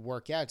that would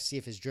work out, to see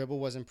if his dribble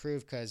was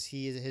improved, because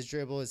his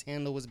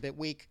handle was a bit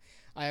weak.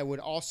 I would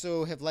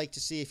also have liked to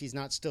see if he's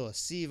not still a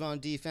sieve on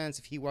defense,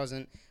 if he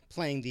wasn't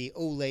playing the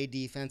Olay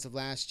defense of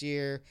last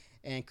year,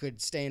 and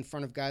could stay in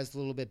front of guys a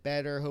little bit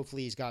better.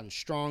 Hopefully he's gotten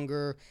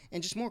stronger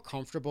and just more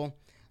comfortable.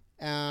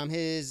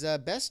 His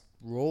best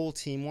role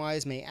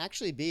team-wise may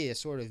actually be a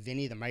sort of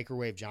Vinny the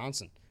Microwave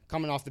Johnson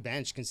coming off the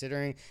bench,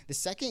 considering the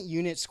second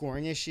unit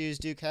scoring issues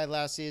Duke had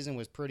last season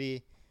was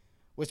pretty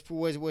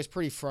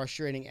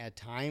frustrating at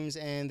times,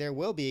 and there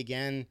will be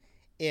again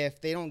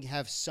if they don't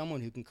have someone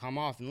who can come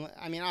off. And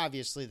I mean,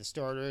 obviously the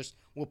starters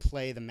will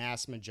play the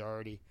mass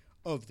majority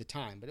of the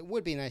time, but it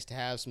would be nice to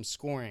have some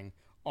scoring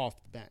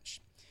off the bench.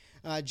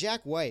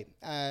 Jack White,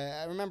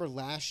 I remember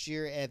last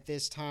year at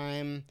this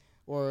time,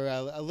 or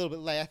a little bit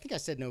late, I think I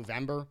said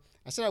November,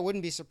 I said I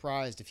wouldn't be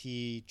surprised if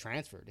he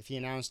transferred, if he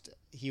announced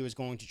he was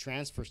going to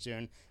transfer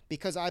soon,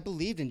 because I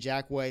believed in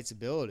Jack White's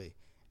ability.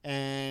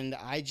 And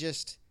I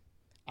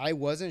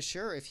wasn't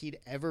sure if he'd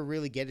ever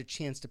really get a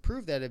chance to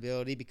prove that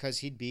ability, because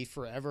he'd be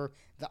forever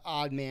the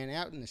odd man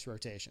out in this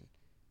rotation,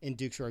 in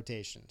Duke's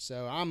rotation.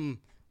 So I'm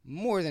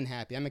more than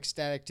happy. I'm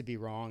ecstatic to be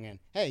wrong. And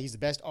hey, he's the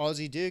best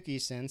Aussie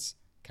Dookie since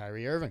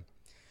Kyrie Irving.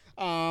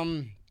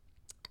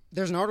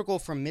 There's an article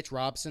from Mitch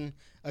Robson,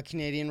 a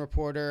Canadian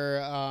reporter,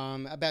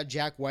 about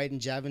Jack White and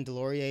Javin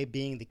DeLaurier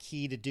being the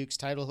key to Duke's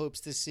title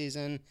hopes this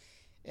season.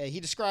 He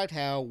described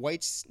how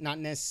White's he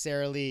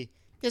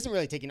hasn't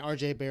really taken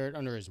RJ Barrett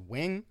under his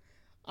wing,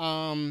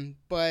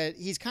 but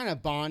he's kind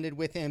of bonded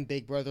with him,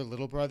 big brother,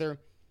 little brother,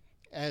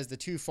 as the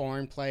two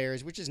foreign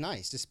players, which is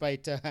nice,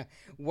 despite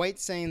White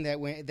saying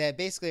that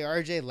basically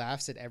RJ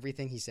laughs at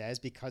everything he says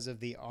because of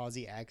the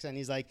Aussie accent.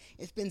 He's like,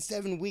 it's been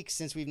 7 weeks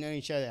since we've known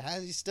each other. How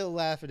does he still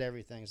laugh at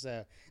everything?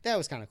 So that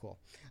was kind of cool.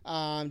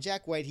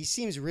 Jack White,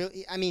 he's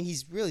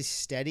really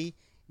steady,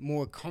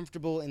 more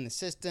comfortable in the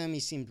system. He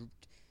seemed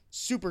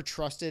super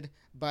trusted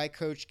by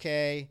Coach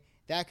K.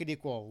 That could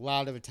equal a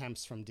lot of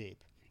attempts from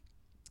deep.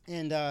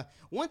 And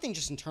one thing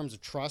just in terms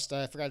of trust,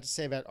 I forgot to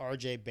say about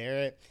RJ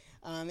Barrett.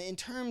 In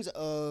terms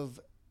of,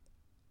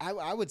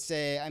 I would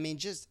say,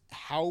 just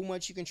how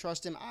much you can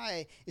trust him.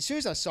 As soon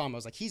as I saw him, I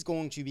was like, he's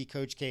going to be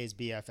Coach K's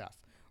BFF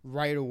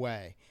right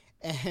away.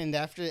 And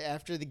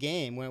after the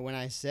game, when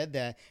I said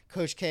that,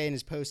 Coach K in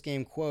his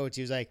post-game quotes,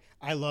 he was like,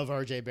 I love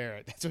RJ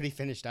Barrett. That's what he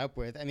finished up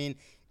with.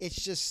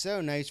 It's just so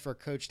nice for a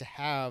coach to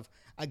have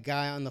a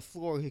guy on the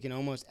floor who can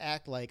almost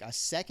act like a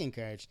second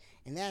coach.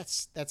 And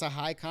that's a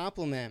high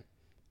compliment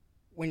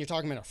when you're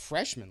talking about a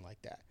freshman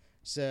like that.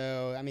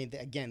 So,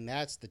 again,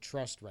 that's the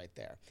trust right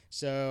there.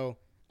 So,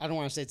 I don't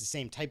want to say it's the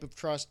same type of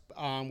trust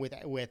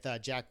with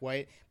Jack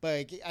White,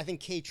 but I think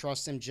K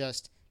trusts him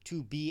just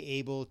to be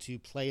able to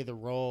play the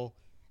role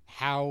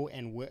how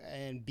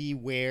and be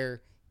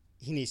where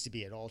he needs to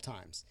be at all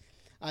times.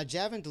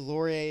 Javin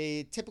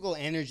DeLaurier, typical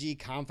energy,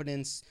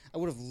 confidence. I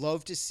would have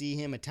loved to see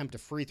him attempt a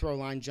free throw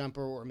line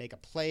jumper or make a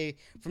play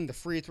from the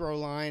free throw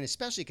line,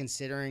 especially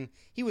considering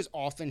he was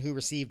often who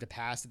received a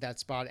pass at that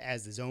spot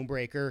as the zone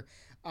breaker.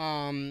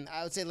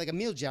 I would say like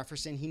Emile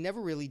Jefferson, he never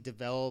really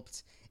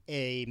developed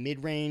a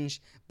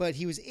mid-range, but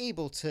he was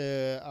able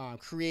to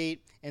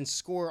create and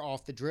score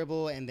off the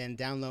dribble and then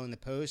down low in the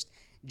post.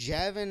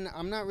 Javin,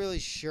 I'm not really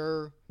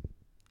sure.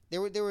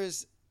 There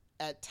was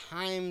at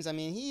times,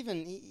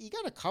 he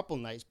got a couple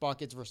nice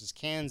buckets versus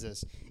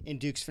Kansas in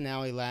Duke's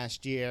finale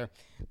last year,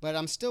 but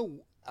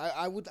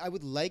I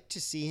would like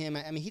to see him.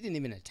 He didn't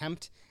even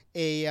attempt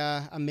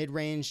a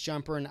mid-range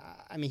jumper,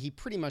 and he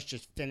pretty much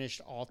just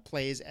finished all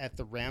plays at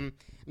the rim.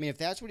 If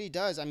that's what he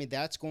does,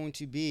 that's going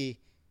to be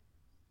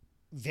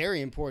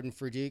very important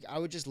for Duke. I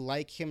would just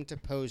like him to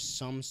pose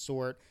some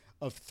sort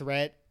of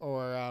threat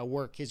or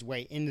work his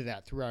way into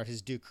that throughout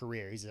his Duke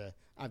career. He's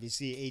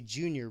obviously a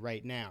junior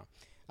right now.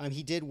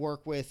 He did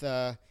work with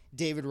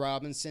David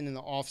Robinson in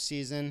the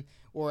offseason,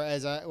 or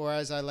as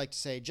I like to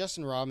say,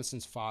 Justin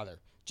Robinson's father,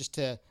 just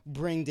to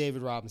bring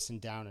David Robinson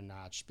down a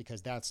notch,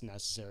 because that's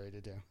necessary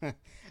to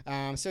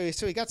do.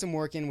 So he got some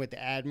work in with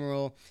the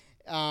Admiral,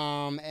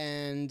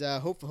 and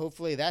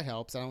hopefully that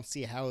helps. I don't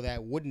see how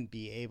that wouldn't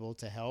be able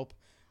to help.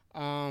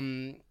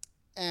 And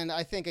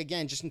I think,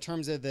 again, just in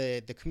terms of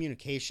the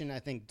communication, I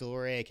think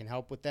DeLaurier can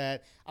help with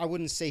that. I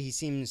wouldn't say he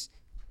seems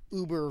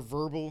uber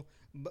verbal,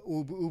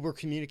 uber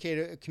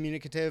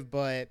communicative,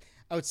 but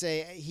I would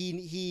say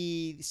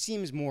he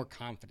seems more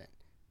confident.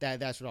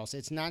 That's what I'll say.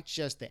 It's not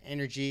just the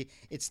energy,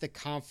 it's the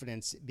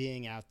confidence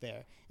being out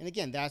there. And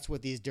again, that's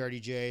what these Dirty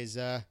Jays,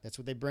 that's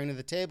what they bring to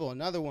the table.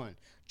 Another one,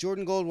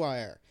 Jordan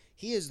Goldwire.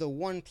 He is the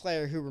one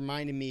player who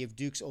reminded me of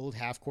Duke's old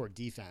half-court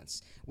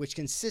defense, which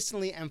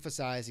consistently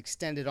emphasized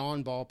extended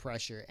on-ball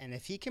pressure. And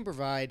if he can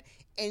provide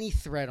any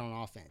threat on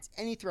offense,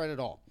 any threat at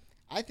all,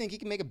 I think he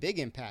can make a big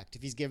impact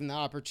if he's given the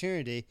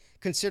opportunity,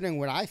 considering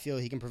what I feel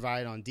he can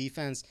provide on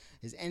defense,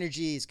 his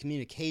energy, his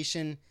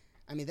communication.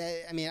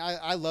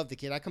 I love the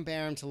kid. I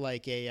compare him to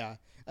like a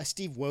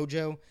Steve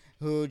Wojo,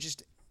 who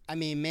just,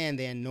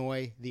 they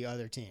annoy the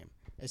other team.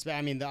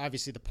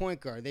 Obviously the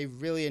point guard, they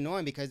really annoy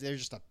him because they're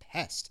just a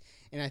pest.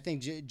 And I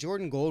think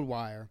Jordan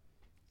Goldwire,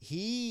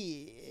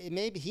 he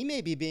may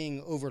be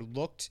being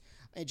overlooked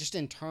just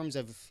in terms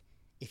of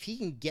if he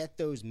can get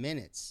those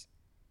minutes.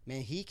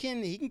 Man, he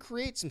can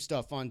create some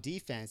stuff on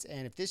defense,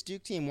 and if this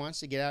Duke team wants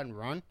to get out and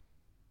run,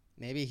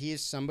 maybe he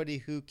is somebody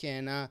who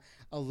can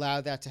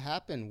allow that to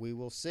happen. We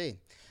will see.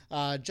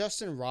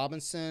 Justin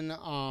Robinson,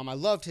 I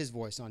loved his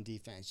voice on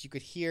defense. You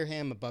could hear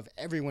him above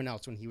everyone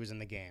else when he was in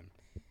the game.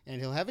 And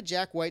he'll have a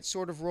Jack White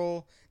sort of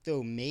role,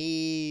 though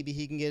maybe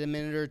he can get a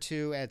minute or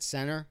two at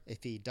center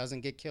if he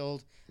doesn't get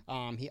killed.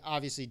 He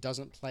obviously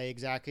doesn't play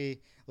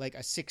exactly like a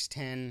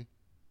 6'10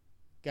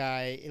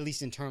 guy, at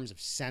least in terms of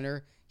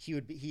center.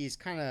 He's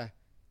kind of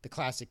the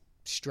classic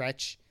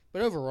stretch.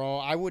 But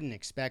overall, I wouldn't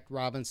expect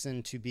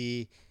Robinson to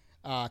be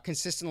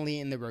consistently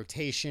in the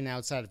rotation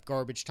outside of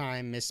garbage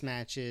time,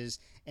 mismatches,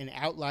 and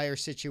outlier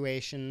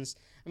situations.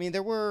 I mean,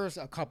 there were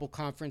a couple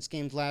conference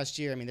games last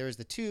year. I mean, there was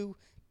the two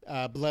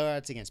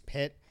blowouts against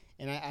Pitt,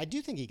 and I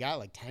do think he got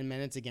like 10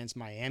 minutes against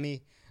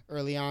Miami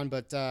early on.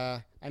 But,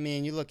 I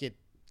mean, you look at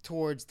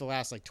towards the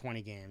last like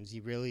 20 games, he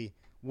really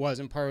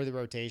wasn't part of the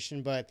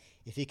rotation. But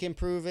if he can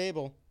prove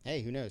able,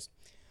 hey, who knows?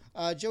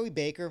 Joey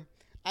Baker,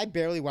 I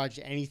barely watched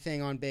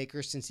anything on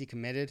Baker since he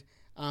committed.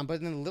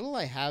 But in the little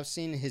I have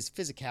seen, his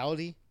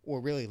physicality, or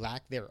really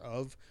lack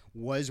thereof,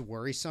 was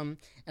worrisome.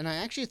 And I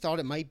actually thought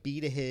it might be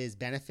to his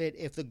benefit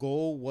if the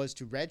goal was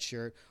to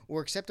redshirt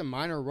or accept a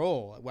minor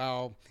role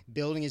while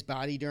building his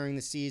body during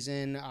the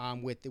season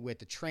with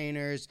the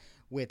trainers,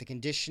 with the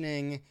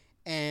conditioning,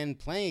 and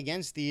playing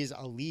against these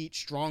elite,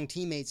 strong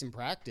teammates in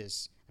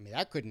practice. I mean,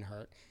 that couldn't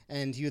hurt.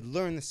 And he would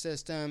learn the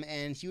system,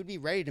 and he would be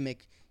ready to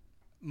make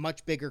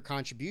much bigger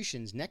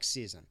contributions next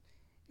season.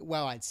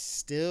 While I'd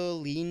still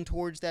lean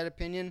towards that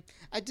opinion,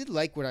 I did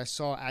like what I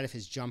saw out of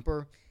his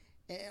jumper.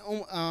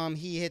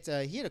 He hit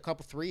a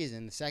couple threes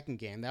in the second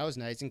game. That was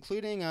nice,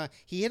 including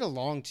he hit a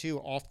long two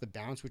off the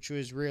bounce, which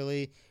was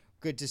really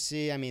good to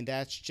see. I mean,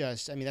 that's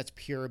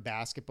pure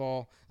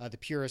basketball. The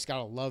purists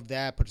gotta love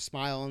that. Put a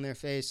smile on their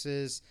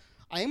faces.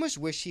 I almost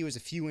wish he was a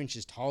few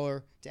inches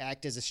taller to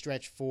act as a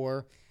stretch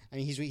four. I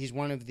mean, he's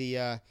one of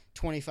the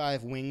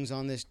 25 wings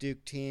on this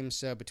Duke team,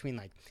 so between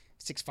like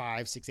 6'5",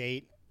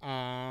 6'8".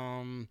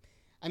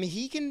 I mean,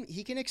 he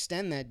can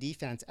extend that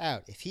defense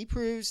out. If he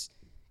proves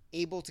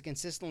able to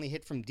consistently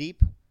hit from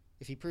deep,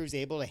 if he proves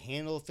able to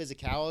handle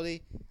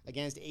physicality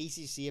against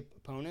ACC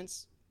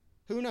opponents,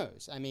 who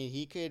knows? I mean,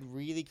 he could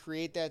really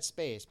create that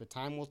space, but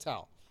time will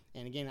tell.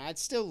 And again, I'd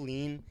still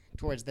lean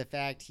towards the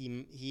fact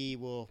he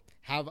will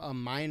have a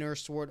minor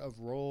sort of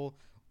role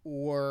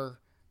or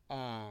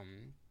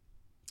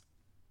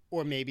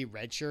maybe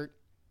redshirt.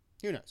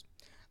 Who knows?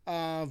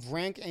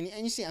 Rank, and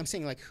you see, I'm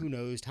saying like, who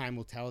knows? Time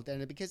will tell at the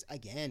end, because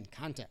again,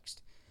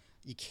 context.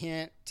 You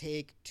can't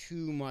take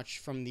too much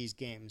from these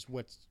games.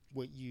 What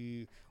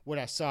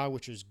I saw,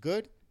 which was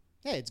good,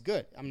 hey, it's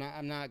good. I'm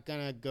not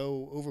gonna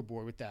go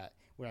overboard with that.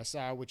 What I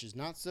saw, which is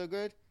not so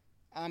good,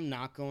 I'm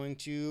not going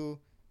to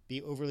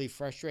be overly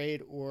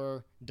frustrated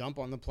or dump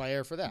on the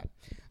player for that.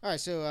 All right,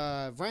 so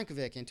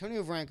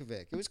Antonio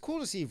Vrankovic. It was cool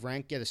to see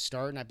Vrank get a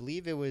start, and I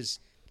believe it was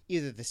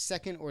either the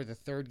second or the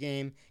third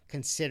game,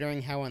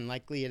 considering how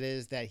unlikely it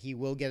is that he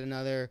will get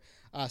another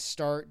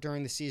start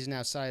during the season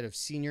outside of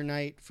senior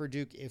night for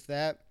Duke, if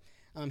that.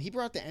 He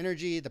brought the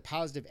energy, the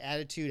positive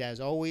attitude as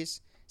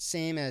always,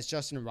 same as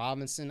Justin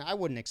Robinson. I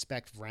wouldn't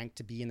expect Vrank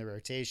to be in the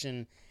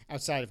rotation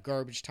outside of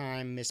garbage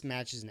time,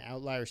 mismatches, and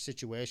outlier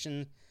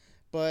situations.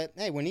 But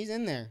hey, when he's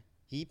in there,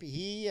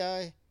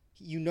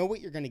 you know what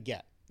you're going to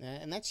get,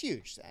 and that's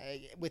huge.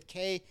 With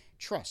K,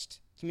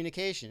 trust,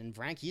 communication, and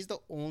Vrank, he's the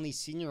only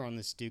senior on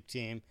this Duke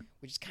team,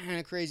 which is kind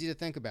of crazy to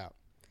think about.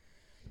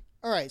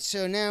 All right,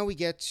 so now we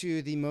get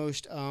to the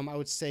most, I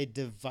would say,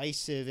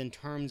 divisive in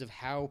terms of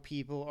how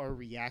people are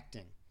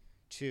reacting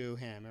to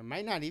him. It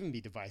might not even be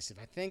divisive.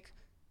 I think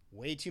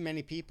way too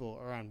many people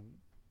are on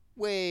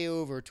way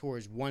over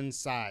towards one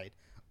side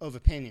of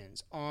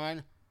opinions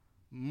on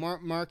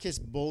Marquise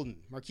Bolden.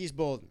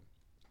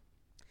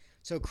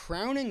 So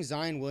crowning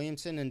Zion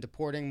Williamson and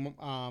deporting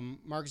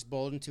Marcus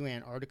Bolden to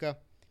Antarctica,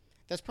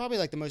 that's probably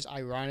like the most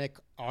ironic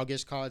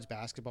August college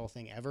basketball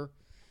thing ever.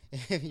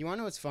 If you want to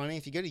know what's funny,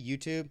 if you go to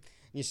YouTube and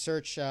you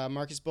search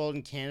Marcus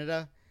Bolden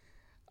Canada,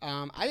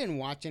 I didn't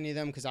watch any of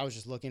them because I was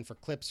just looking for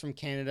clips from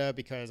Canada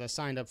because I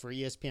signed up for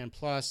ESPN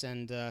Plus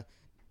and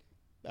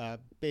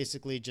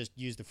basically just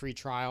used the free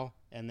trial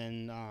and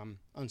then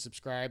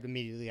unsubscribed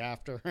immediately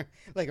after,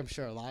 like I'm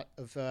sure a lot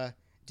of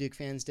Duke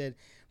fans did.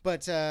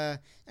 But, I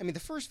mean, the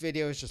first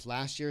video is just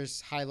last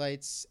year's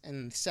highlights,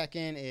 and the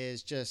second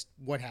is just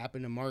what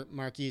happened to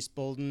Marquise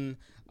Bolden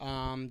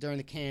during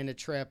the Canada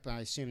trip. I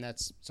assume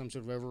that's some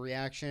sort of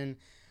overreaction.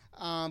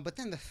 But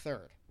then the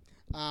third.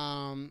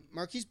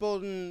 Marquise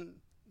Bolden,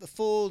 the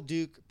full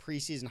Duke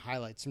preseason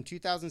highlights from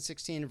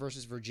 2016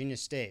 versus Virginia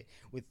State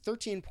with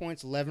 13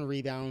 points, 11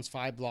 rebounds,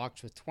 5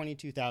 blocks with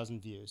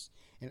 22,000 views.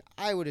 And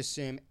I would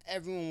assume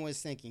everyone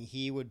was thinking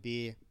he would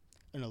be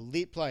an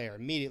elite player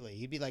immediately.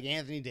 He'd be like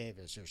Anthony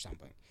Davis or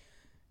something.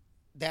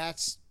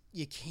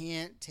 You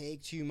can't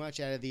take too much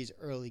out of these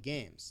early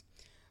games.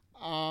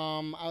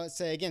 I would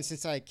say, again,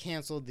 since I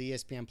canceled the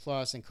ESPN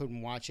Plus and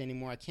couldn't watch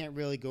anymore, I can't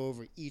really go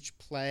over each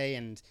play.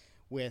 And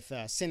with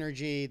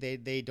Synergy, they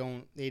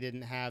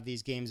didn't have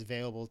these games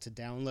available to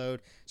download,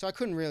 so I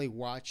couldn't really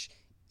watch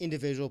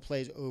individual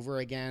plays over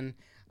again.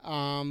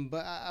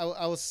 But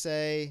I will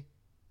say,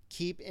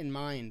 keep in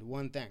mind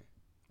one thing,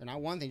 or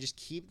not one thing. Just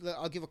keep.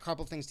 I'll give a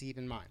couple things to keep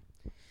in mind.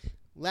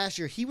 Last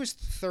year, he was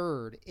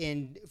third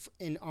in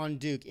on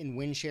Duke in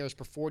win shares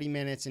per 40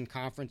 minutes in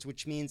conference,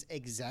 which means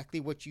exactly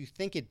what you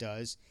think it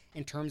does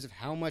in terms of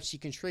how much he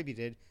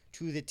contributed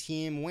to the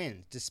team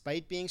win,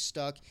 despite being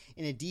stuck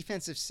in a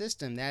defensive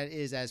system that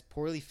is as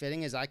poorly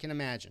fitting as I can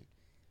imagine.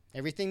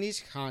 Everything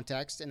needs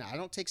context, and I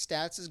don't take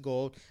stats as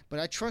gold, but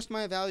I trust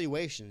my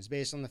evaluations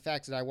based on the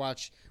fact that I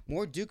watch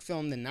more Duke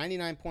film than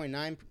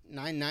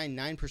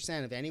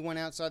 99.9999% of anyone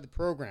outside the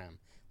program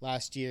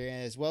last year,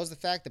 as well as the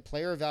fact that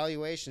player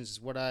evaluations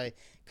is what I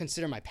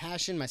consider my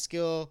passion, my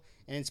skill,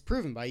 and it's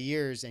proven by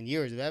years and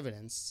years of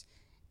evidence.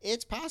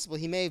 It's possible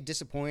he may have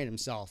disappointed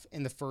himself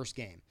in the first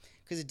game,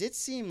 because it did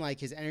seem like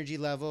his energy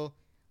level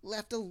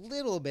left a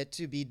little bit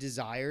to be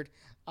desired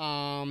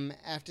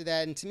after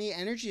that. And to me,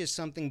 energy is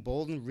something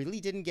Bolden really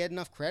didn't get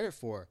enough credit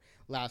for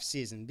last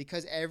season,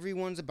 because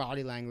everyone's a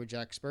body language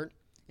expert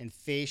and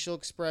facial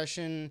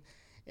expression.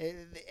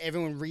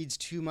 Everyone reads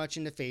too much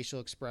into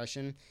facial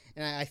expression,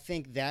 and I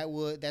think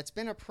that's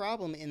been a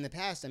problem in the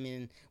past. I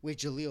mean, with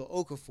Jahlil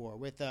Okafor,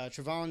 with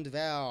Trevon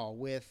Duval,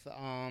 with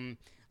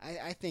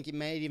I think it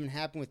might even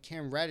happen with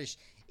Cam Reddish.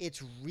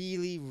 It's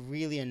really,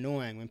 really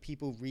annoying when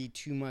people read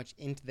too much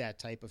into that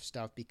type of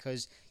stuff,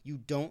 because you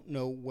don't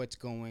know what's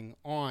going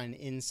on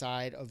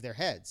inside of their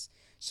heads.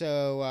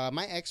 So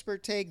my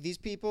expert take, these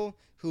people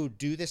who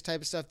do this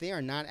type of stuff, they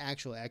are not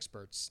actual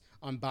experts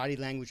on body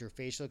language or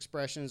facial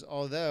expressions,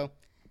 although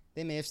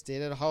they may have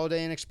stayed at a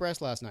Holiday Inn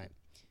Express last night.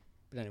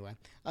 But anyway,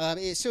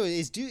 so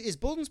is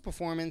Bolden's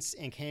performance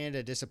in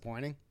Canada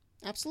disappointing?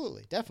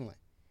 Absolutely, definitely.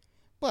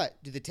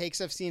 But do the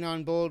takes I've seen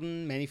on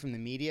Bolden, many from the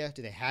media,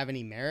 do they have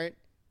any merit?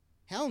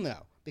 Hell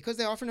no, because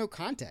they offer no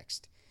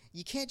context.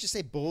 You can't just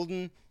say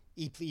Bolden,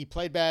 he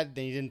played bad,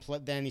 then he didn't play,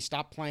 then he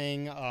stopped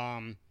playing.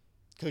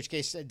 Coach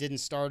K didn't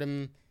start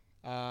him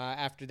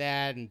after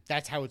that, and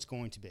that's how it's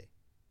going to be.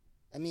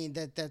 I mean,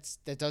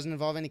 that doesn't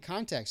involve any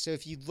context. So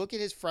if you look at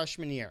his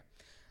freshman year,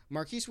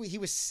 Marquise, he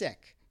was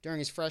sick during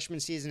his freshman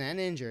season and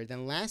injured.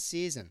 Then last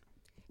season,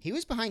 he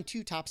was behind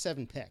 2 top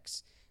 7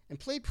 picks and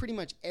played pretty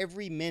much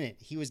every minute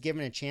he was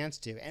given a chance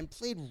to, and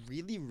played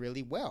really,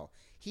 really well.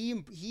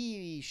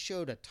 He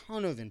showed a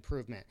ton of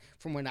improvement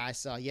from what I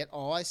saw, yet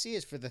all I see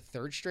is for the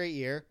third straight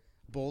year,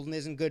 Bolden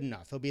isn't good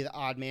enough. He'll be the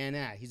odd man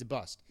out. He's a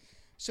bust.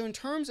 So in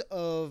terms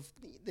of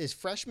his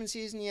freshman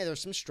season, yeah, there were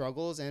some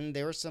struggles, and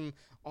there were some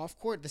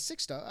off-court, the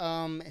sick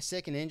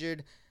and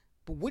injured.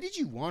 But what did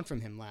you want from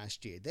him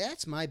last year?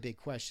 That's my big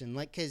question.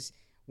 Like, because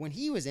when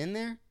he was in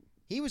there,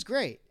 he was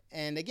great.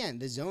 And again,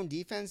 the zone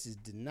defense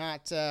did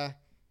not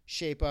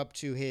shape up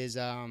to his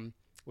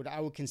what I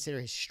would consider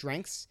his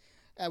strengths.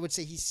 I would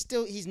say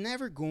he's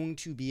never going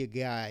to be a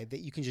guy that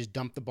you can just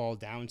dump the ball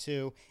down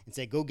to and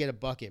say, go get a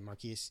bucket,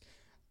 Marquise.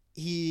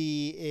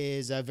 He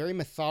is very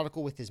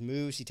methodical with his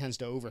moves. He tends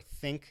to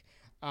overthink,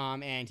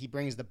 and he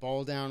brings the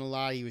ball down a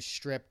lot. He was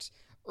stripped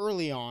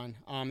early on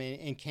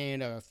in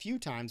Canada a few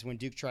times when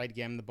Duke tried to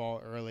get him the ball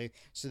early.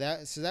 So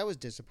that was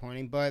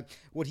disappointing. But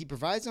what he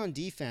provides on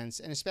defense,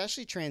 and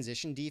especially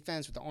transition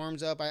defense with the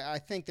arms up, I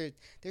think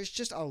there's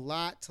just a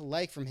lot to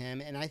like from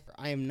him. And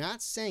I am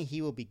not saying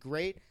he will be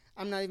great.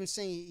 I'm not even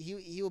saying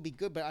he will be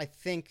good, but I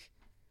think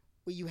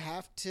what you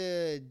have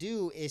to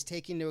do is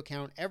take into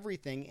account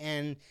everything.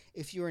 And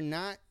if you're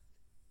not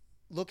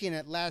looking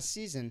at last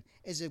season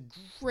as a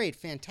great,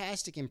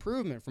 fantastic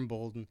improvement from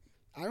Bolden,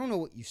 I don't know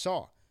what you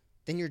saw.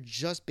 Then you're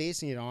just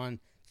basing it on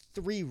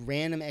 3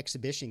 random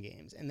exhibition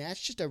games, and that's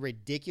just a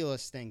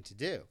ridiculous thing to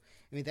do.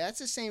 I mean, that's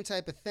the same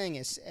type of thing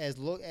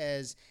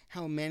as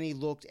how many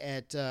looked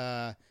at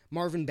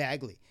Marvin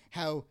Bagley,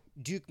 how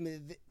Duke,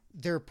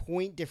 their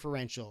point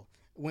differential,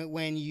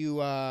 when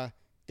you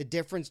the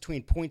difference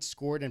between points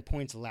scored and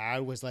points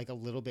allowed was like a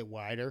little bit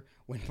wider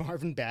when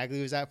Marvin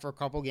Bagley was out for a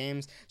couple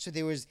games. So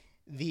there was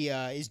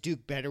is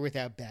Duke better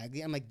without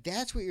Bagley? I'm like,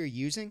 that's what you're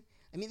using?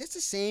 I mean, that's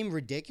the same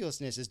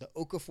ridiculousness as the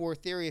Okafor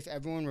theory, if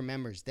everyone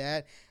remembers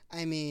that.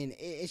 I mean,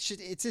 it's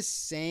the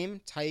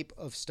same type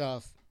of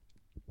stuff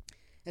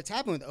that's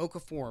happened with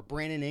Okafor,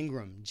 Brandon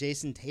Ingram,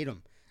 Jason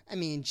Tatum. I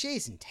mean,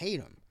 Jason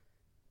Tatum,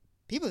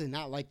 people did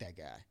not like that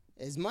guy.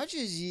 As much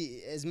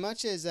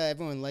as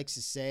everyone likes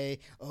to say,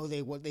 oh,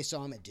 they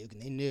saw him at Duke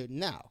and they knew.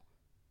 No,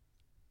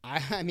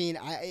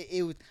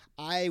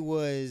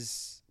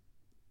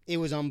 it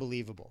was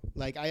unbelievable.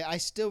 Like, I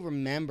still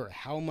remember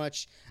how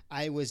much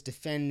I was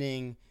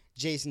defending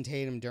Jason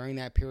Tatum during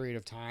that period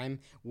of time,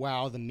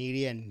 while the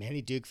media and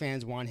many Duke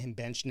fans wanted him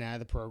benched and out of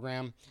the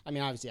program. I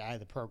mean, obviously out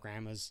of the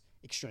program was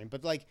extreme,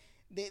 but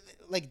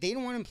they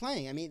don't want him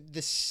playing. I mean,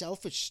 the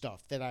selfish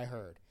stuff that I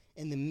heard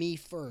and the me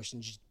first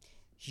and just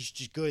he's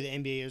just good. The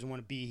NBA doesn't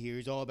want to be here.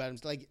 He's all about him.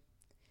 It's like,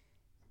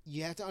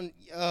 you have to.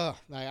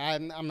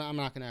 I'm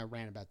not gonna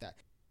rant about that.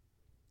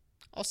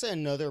 I'll say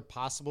another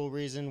possible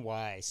reason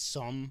why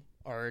some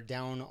are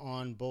down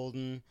on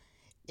Bolden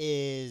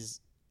is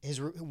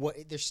what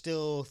they're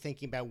still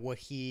thinking about what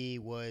he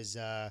was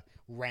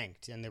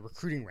ranked in the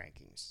recruiting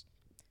rankings.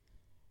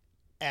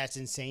 That's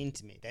insane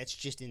to me. That's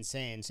just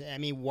insane. So, I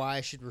mean,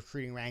 why should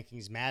recruiting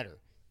rankings matter?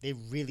 They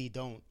really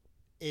don't.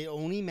 It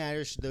only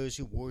matters to those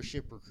who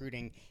worship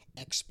recruiting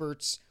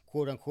experts,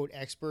 quote unquote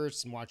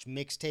experts, and watch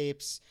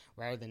mixtapes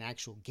rather than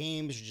actual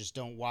games, or just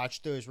don't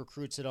watch those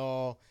recruits at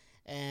all.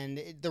 And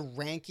the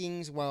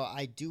rankings, while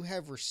I do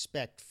have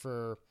respect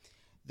for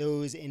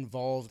those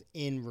involved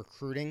in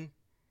recruiting,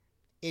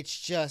 it's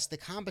just the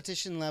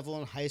competition level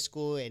in high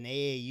school and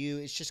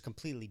AAU, it's just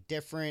completely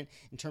different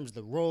in terms of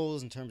the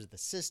roles, in terms of the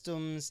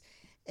systems.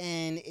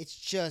 And it's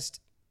just,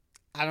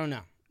 I don't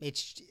know.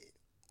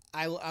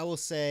 I will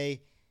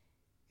say,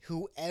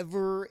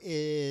 whoever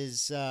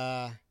is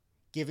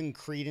giving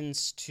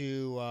credence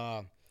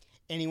to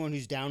anyone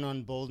who's down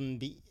on Bolden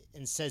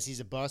and says he's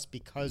a bust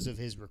because of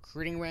his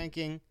recruiting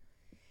ranking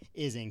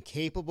is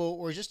incapable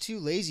or just too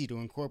lazy to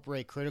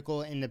incorporate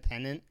critical,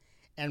 independent,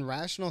 and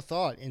rational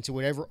thought into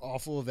whatever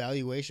awful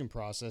evaluation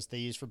process they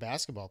use for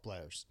basketball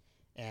players.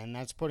 And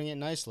that's putting it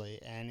nicely,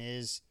 and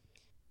is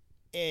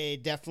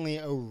definitely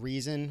a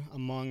reason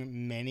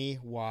among many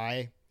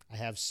why I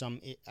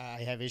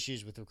have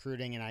issues with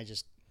recruiting, and I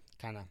just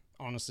kind of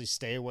honestly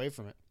stay away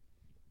from it.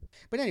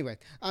 But anyway,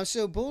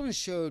 so Bolden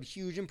showed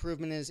huge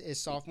improvement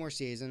his sophomore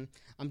season.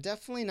 I'm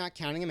definitely not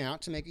counting him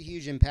out to make a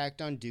huge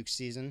impact on Duke's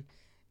season.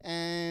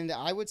 And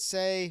I would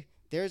say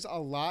there's a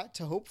lot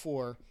to hope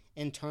for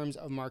in terms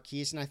of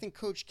Marquise. And I think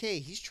Coach K,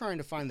 he's trying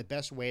to find the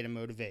best way to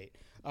motivate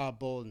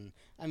Bolden.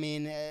 I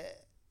mean,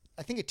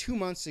 I think 2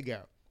 months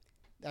ago,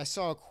 I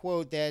saw a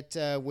quote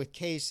that with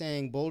K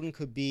saying Bolden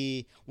could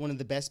be one of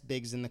the best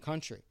bigs in the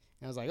country.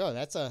 And I was like, oh,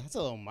 that's a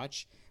little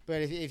much.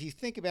 But if you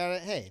think about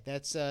it, hey,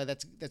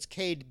 that's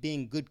K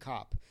being good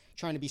cop,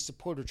 trying to be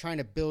supportive, trying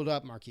to build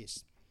up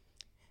Marquise.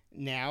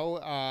 Now,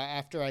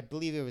 after I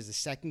believe it was the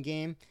second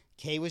game,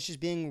 K was just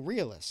being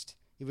realist.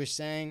 He was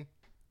saying,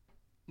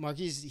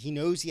 Marquise, he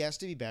knows he has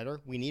to be better.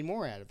 We need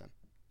more out of him.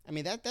 I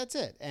mean, that's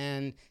it.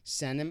 And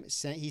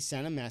he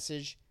sent a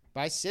message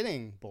by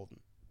sitting Bolden.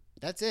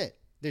 That's it.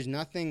 There's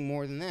nothing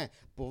more than that.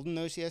 Bolden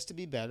knows he has to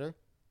be better.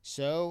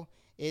 So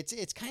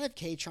it's kind of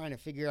K trying to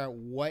figure out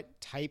what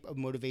type of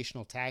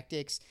motivational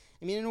tactics.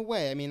 I mean, in a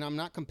way, I'm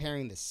not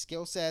comparing the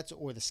skill sets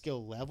or the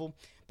skill level,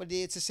 but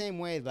it's the same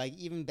way, like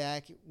even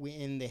back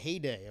in the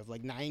heyday of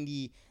like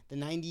the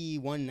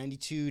 91,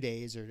 92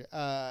 days, or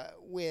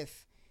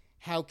with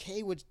how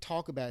K would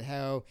talk about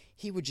how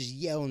he would just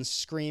yell and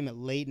scream at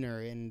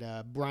Leitner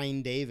and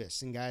Brian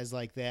Davis and guys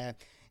like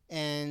that.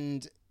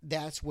 And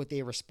that's what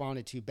they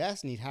responded to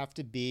best. And he'd have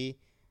to be,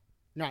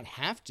 not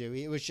have to,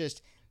 it was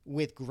just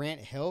with Grant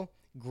Hill.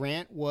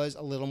 Grant was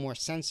a little more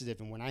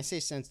sensitive. And when I say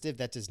sensitive,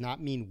 that does not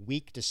mean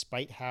weak,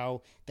 despite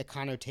how the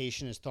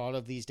connotation is thought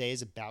of these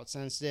days about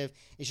sensitive.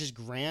 It's just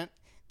Grant,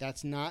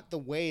 that's not the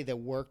way that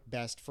worked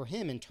best for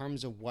him in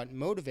terms of what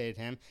motivated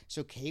him.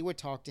 So K would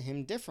talk to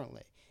him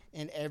differently.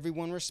 And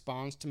everyone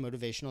responds to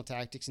motivational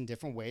tactics in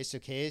different ways. So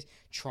K is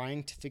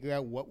trying to figure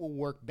out what will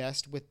work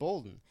best with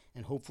Bolden.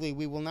 And hopefully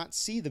we will not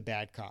see the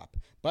bad cop.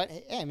 But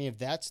hey, I mean, if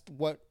that's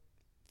what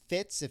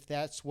fits, if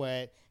that's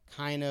what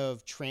kind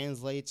of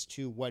translates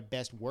to what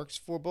best works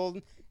for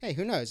Bolden, hey,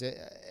 who knows?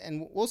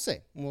 And we'll see.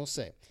 We'll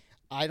see.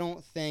 I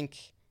don't think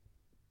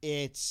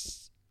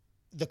it's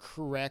the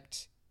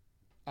correct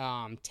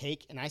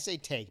take. And I say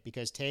take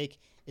because take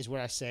is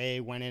what I say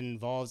when it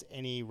involves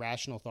any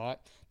rational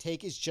thought.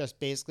 Take is just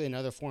basically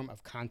another form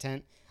of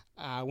content.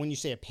 When you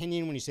say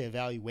opinion, when you say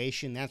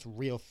evaluation, that's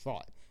real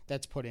thought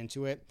that's put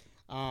into it.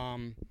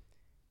 I'm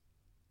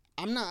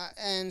not,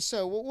 and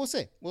so we'll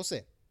see. We'll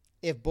see.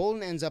 If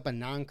Bolden ends up a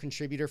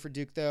non-contributor for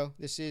Duke, though,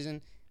 this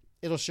season,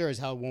 it'll sure as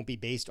hell won't be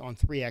based on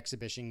 3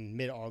 exhibition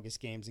mid-August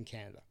games in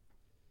Canada.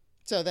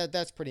 So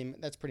that's pretty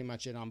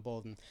much it on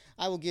Bolden.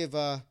 I will give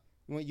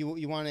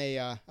you want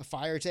a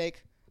fire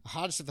take, a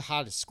hottest of the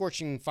hottest,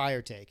 scorching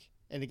fire take.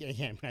 And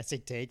again, when I say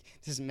take,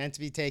 this isn't meant to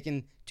be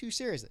taken too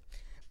seriously.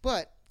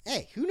 But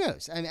hey, who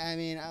knows? I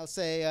mean, I'll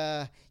say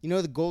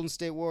the Golden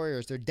State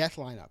Warriors, their death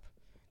lineup.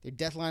 Their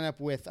death lineup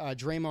with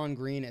Draymond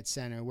Green at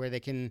center, where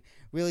they can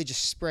really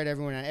just spread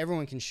everyone out.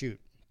 Everyone can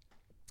shoot.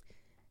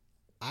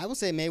 I will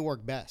say it may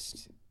work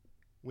best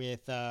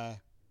with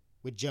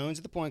Jones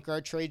at the point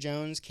guard, Trey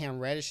Jones, Cam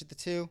Reddish at the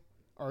 2,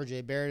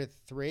 R.J. Barrett at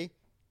the 3,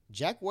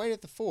 Jack White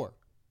at the 4,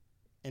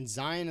 and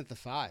Zion at the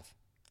 5.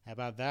 How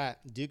about that?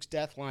 Duke's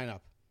death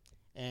lineup.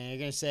 And you're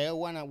going to say, oh,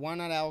 why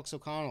not Alex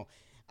O'Connell?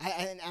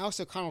 And Alex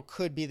O'Connell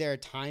could be there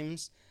at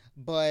times,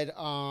 but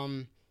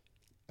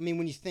I mean,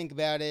 when you think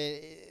about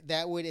it,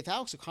 that would, if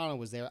Alex O'Connell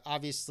was there,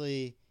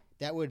 obviously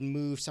that would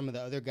move some of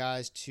the other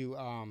guys to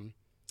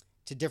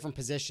different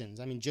positions.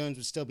 I mean, Jones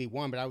would still be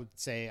 1, but I would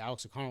say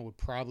Alex O'Connell would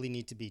probably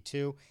need to be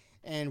 2.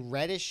 And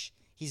Reddish,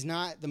 he's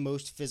not the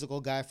most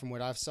physical guy from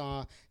what I've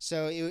saw.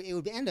 So it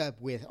would end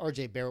up with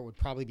R.J. Barrett would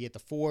probably be at the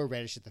 4,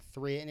 Reddish at the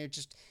 3, and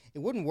it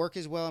wouldn't work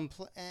as well.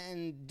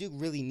 And Duke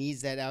really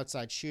needs that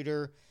outside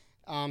shooter.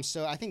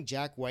 So I think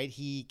Jack White,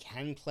 he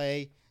can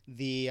play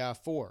the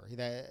 4.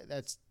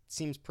 That's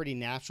seems pretty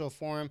natural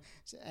for him,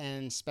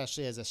 and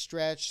especially as a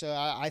stretch. So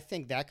I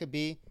think that could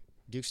be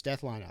Duke's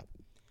death lineup.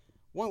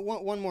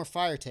 One more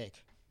fire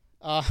take.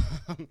 Uh,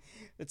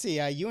 let's see.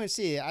 UNC,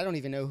 I don't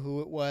even know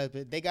who it was,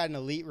 but they got an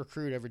elite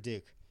recruit over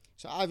Duke.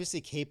 So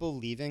obviously, Capel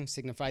leaving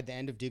signified the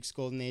end of Duke's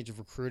golden age of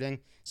recruiting.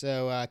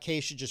 So K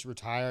should just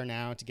retire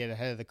now to get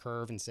ahead of the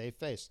curve and save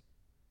face.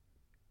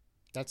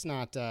 That's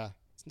not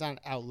it's not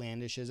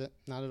outlandish, is it?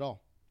 Not at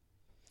all.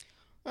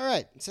 All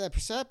right, so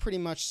that pretty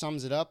much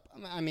sums it up.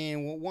 I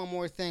mean, one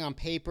more thing on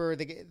paper.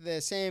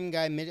 The same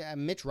guy,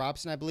 Mitch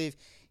Robson, I believe,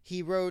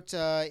 he wrote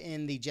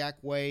in the Jack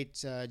White,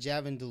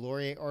 Javin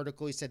DeLaurier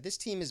article, he said, this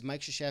team is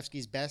Mike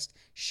Krzyzewski's best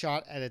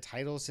shot at a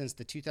title since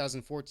the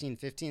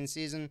 2014-15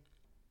 season.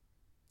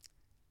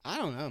 I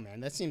don't know,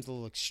 man. That seems a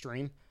little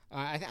extreme.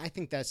 I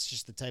think that's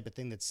just the type of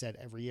thing that's said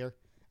every year.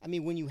 I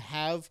mean, when you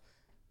have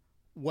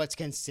what's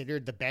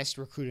considered the best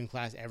recruiting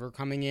class ever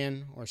coming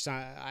in, or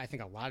I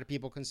think a lot of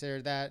people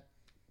consider that,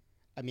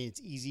 I mean,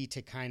 it's easy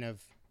to kind of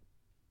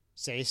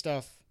say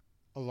stuff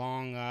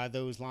along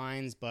those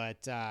lines,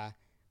 but I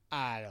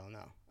don't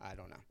know.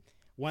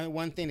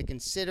 One thing to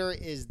consider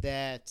is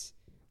that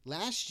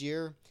last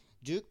year,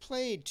 Duke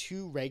played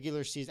 2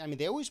 regular season. I mean,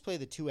 they always play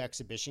the 2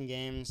 exhibition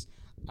games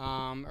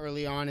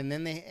early on,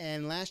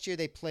 and last year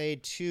they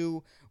played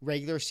 2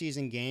 regular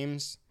season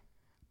games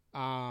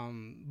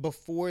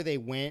before they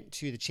went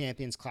to the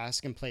Champions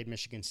Classic and played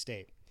Michigan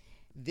State.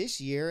 This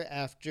year,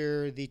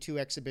 after the 2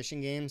 exhibition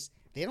games,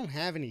 they don't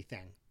have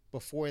anything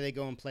before they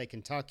go and play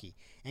Kentucky.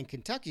 And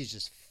Kentucky's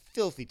just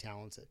filthy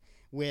talented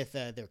with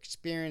their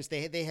experience.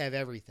 They have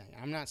everything.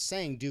 I'm not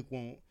saying Duke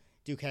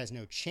has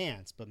no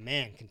chance, but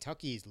man,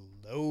 Kentucky is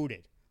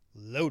loaded.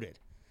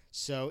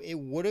 So it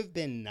would have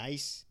been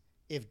nice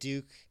if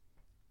Duke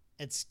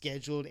had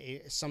scheduled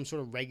some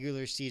sort of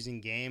regular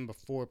season game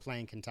before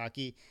playing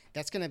Kentucky.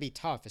 That's going to be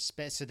tough.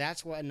 So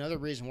that's another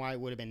reason why it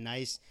would have been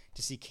nice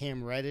to see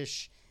Cam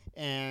Reddish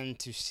and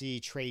to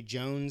see Trey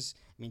Jones.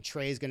 I mean,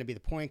 Trey is going to be the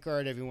point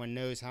guard. Everyone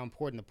knows how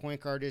important the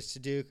point guard is to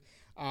Duke,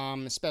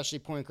 especially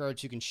point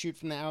guards who can shoot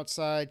from the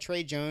outside.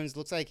 Trey Jones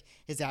looks like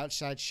his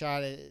outside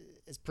shot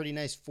is pretty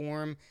nice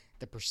form.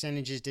 The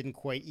percentages didn't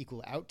quite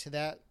equal out to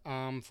that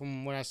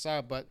from what I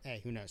saw, but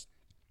hey, who knows?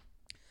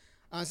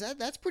 So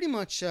that's pretty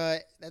much,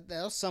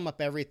 that'll sum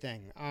up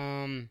everything.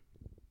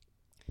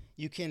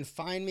 You can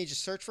find me,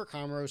 just search for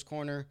Comaro's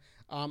Corner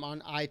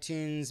on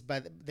iTunes.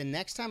 But the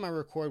next time I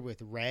record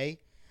with Ray,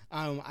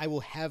 I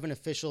will have an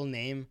official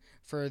name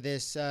for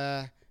this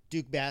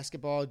Duke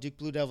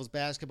Blue Devils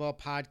basketball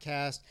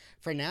podcast.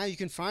 For now, you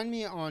can find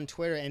me on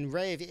Twitter. And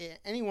Ray, if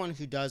anyone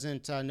who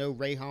doesn't know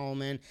Ray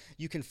Holloman,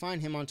 you can find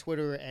him on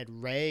Twitter at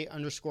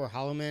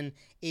Ray_Holloman,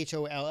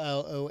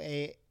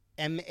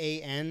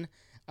 HOLLOAMAN.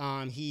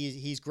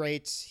 He's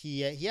great.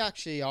 He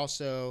actually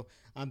also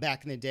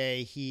back in the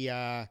day he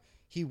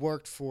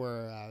worked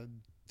for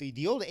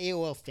the old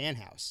AOL Fan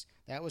House.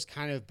 That was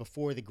kind of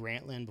before the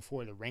Grantland,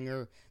 before the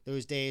Ringer.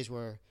 Those days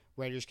where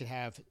writers could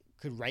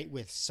write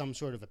with some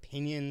sort of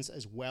opinions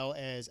as well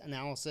as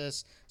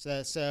analysis.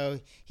 So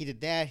he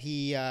did that.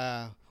 He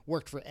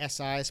worked for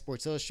SI,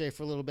 Sports Illustrated,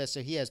 for a little bit,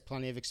 so he has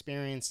plenty of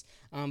experience.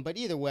 But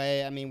either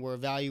way, I mean, we're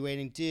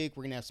evaluating Duke.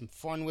 We're going to have some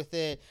fun with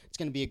it. It's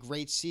going to be a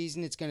great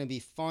season. It's going to be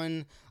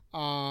fun.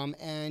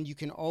 And you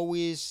can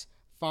always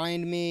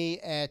find me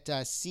at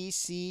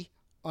CC_Duke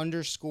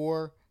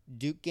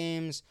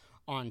Games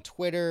on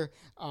Twitter.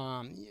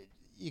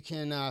 You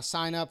can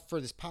sign up for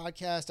this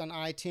podcast on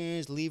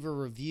iTunes, leave a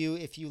review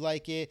if you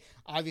like it.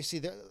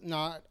 Obviously,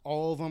 not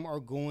all of them are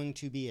going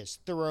to be as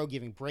thorough,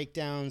 giving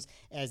breakdowns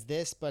as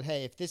this. But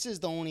hey, if this is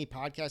the only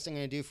podcast I'm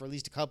going to do for at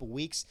least a couple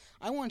weeks,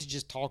 I want to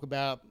just talk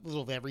about a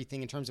little of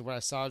everything in terms of what I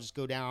saw, just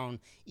go down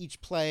each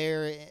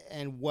player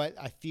and what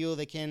I feel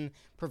they can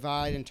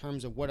provide in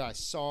terms of what I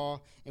saw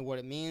and what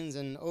it means.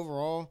 And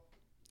overall,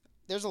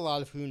 there's a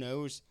lot of who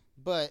knows,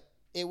 but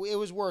it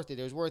was worth it.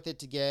 It was worth it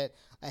to get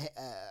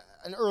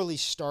an early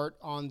start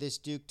on this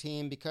Duke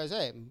team because,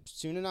 hey,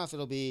 soon enough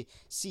it'll be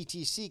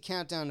CTC,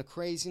 Countdown to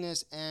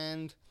Craziness,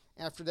 and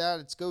after that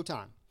it's go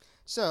time.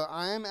 So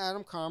I am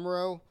Adam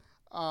Comero,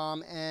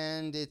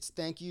 and it's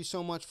thank you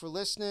so much for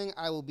listening.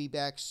 I will be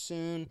back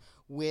soon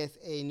with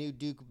a new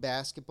Duke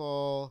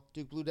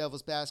Blue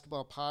Devils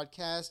basketball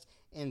podcast.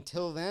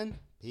 Until then,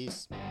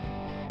 peace.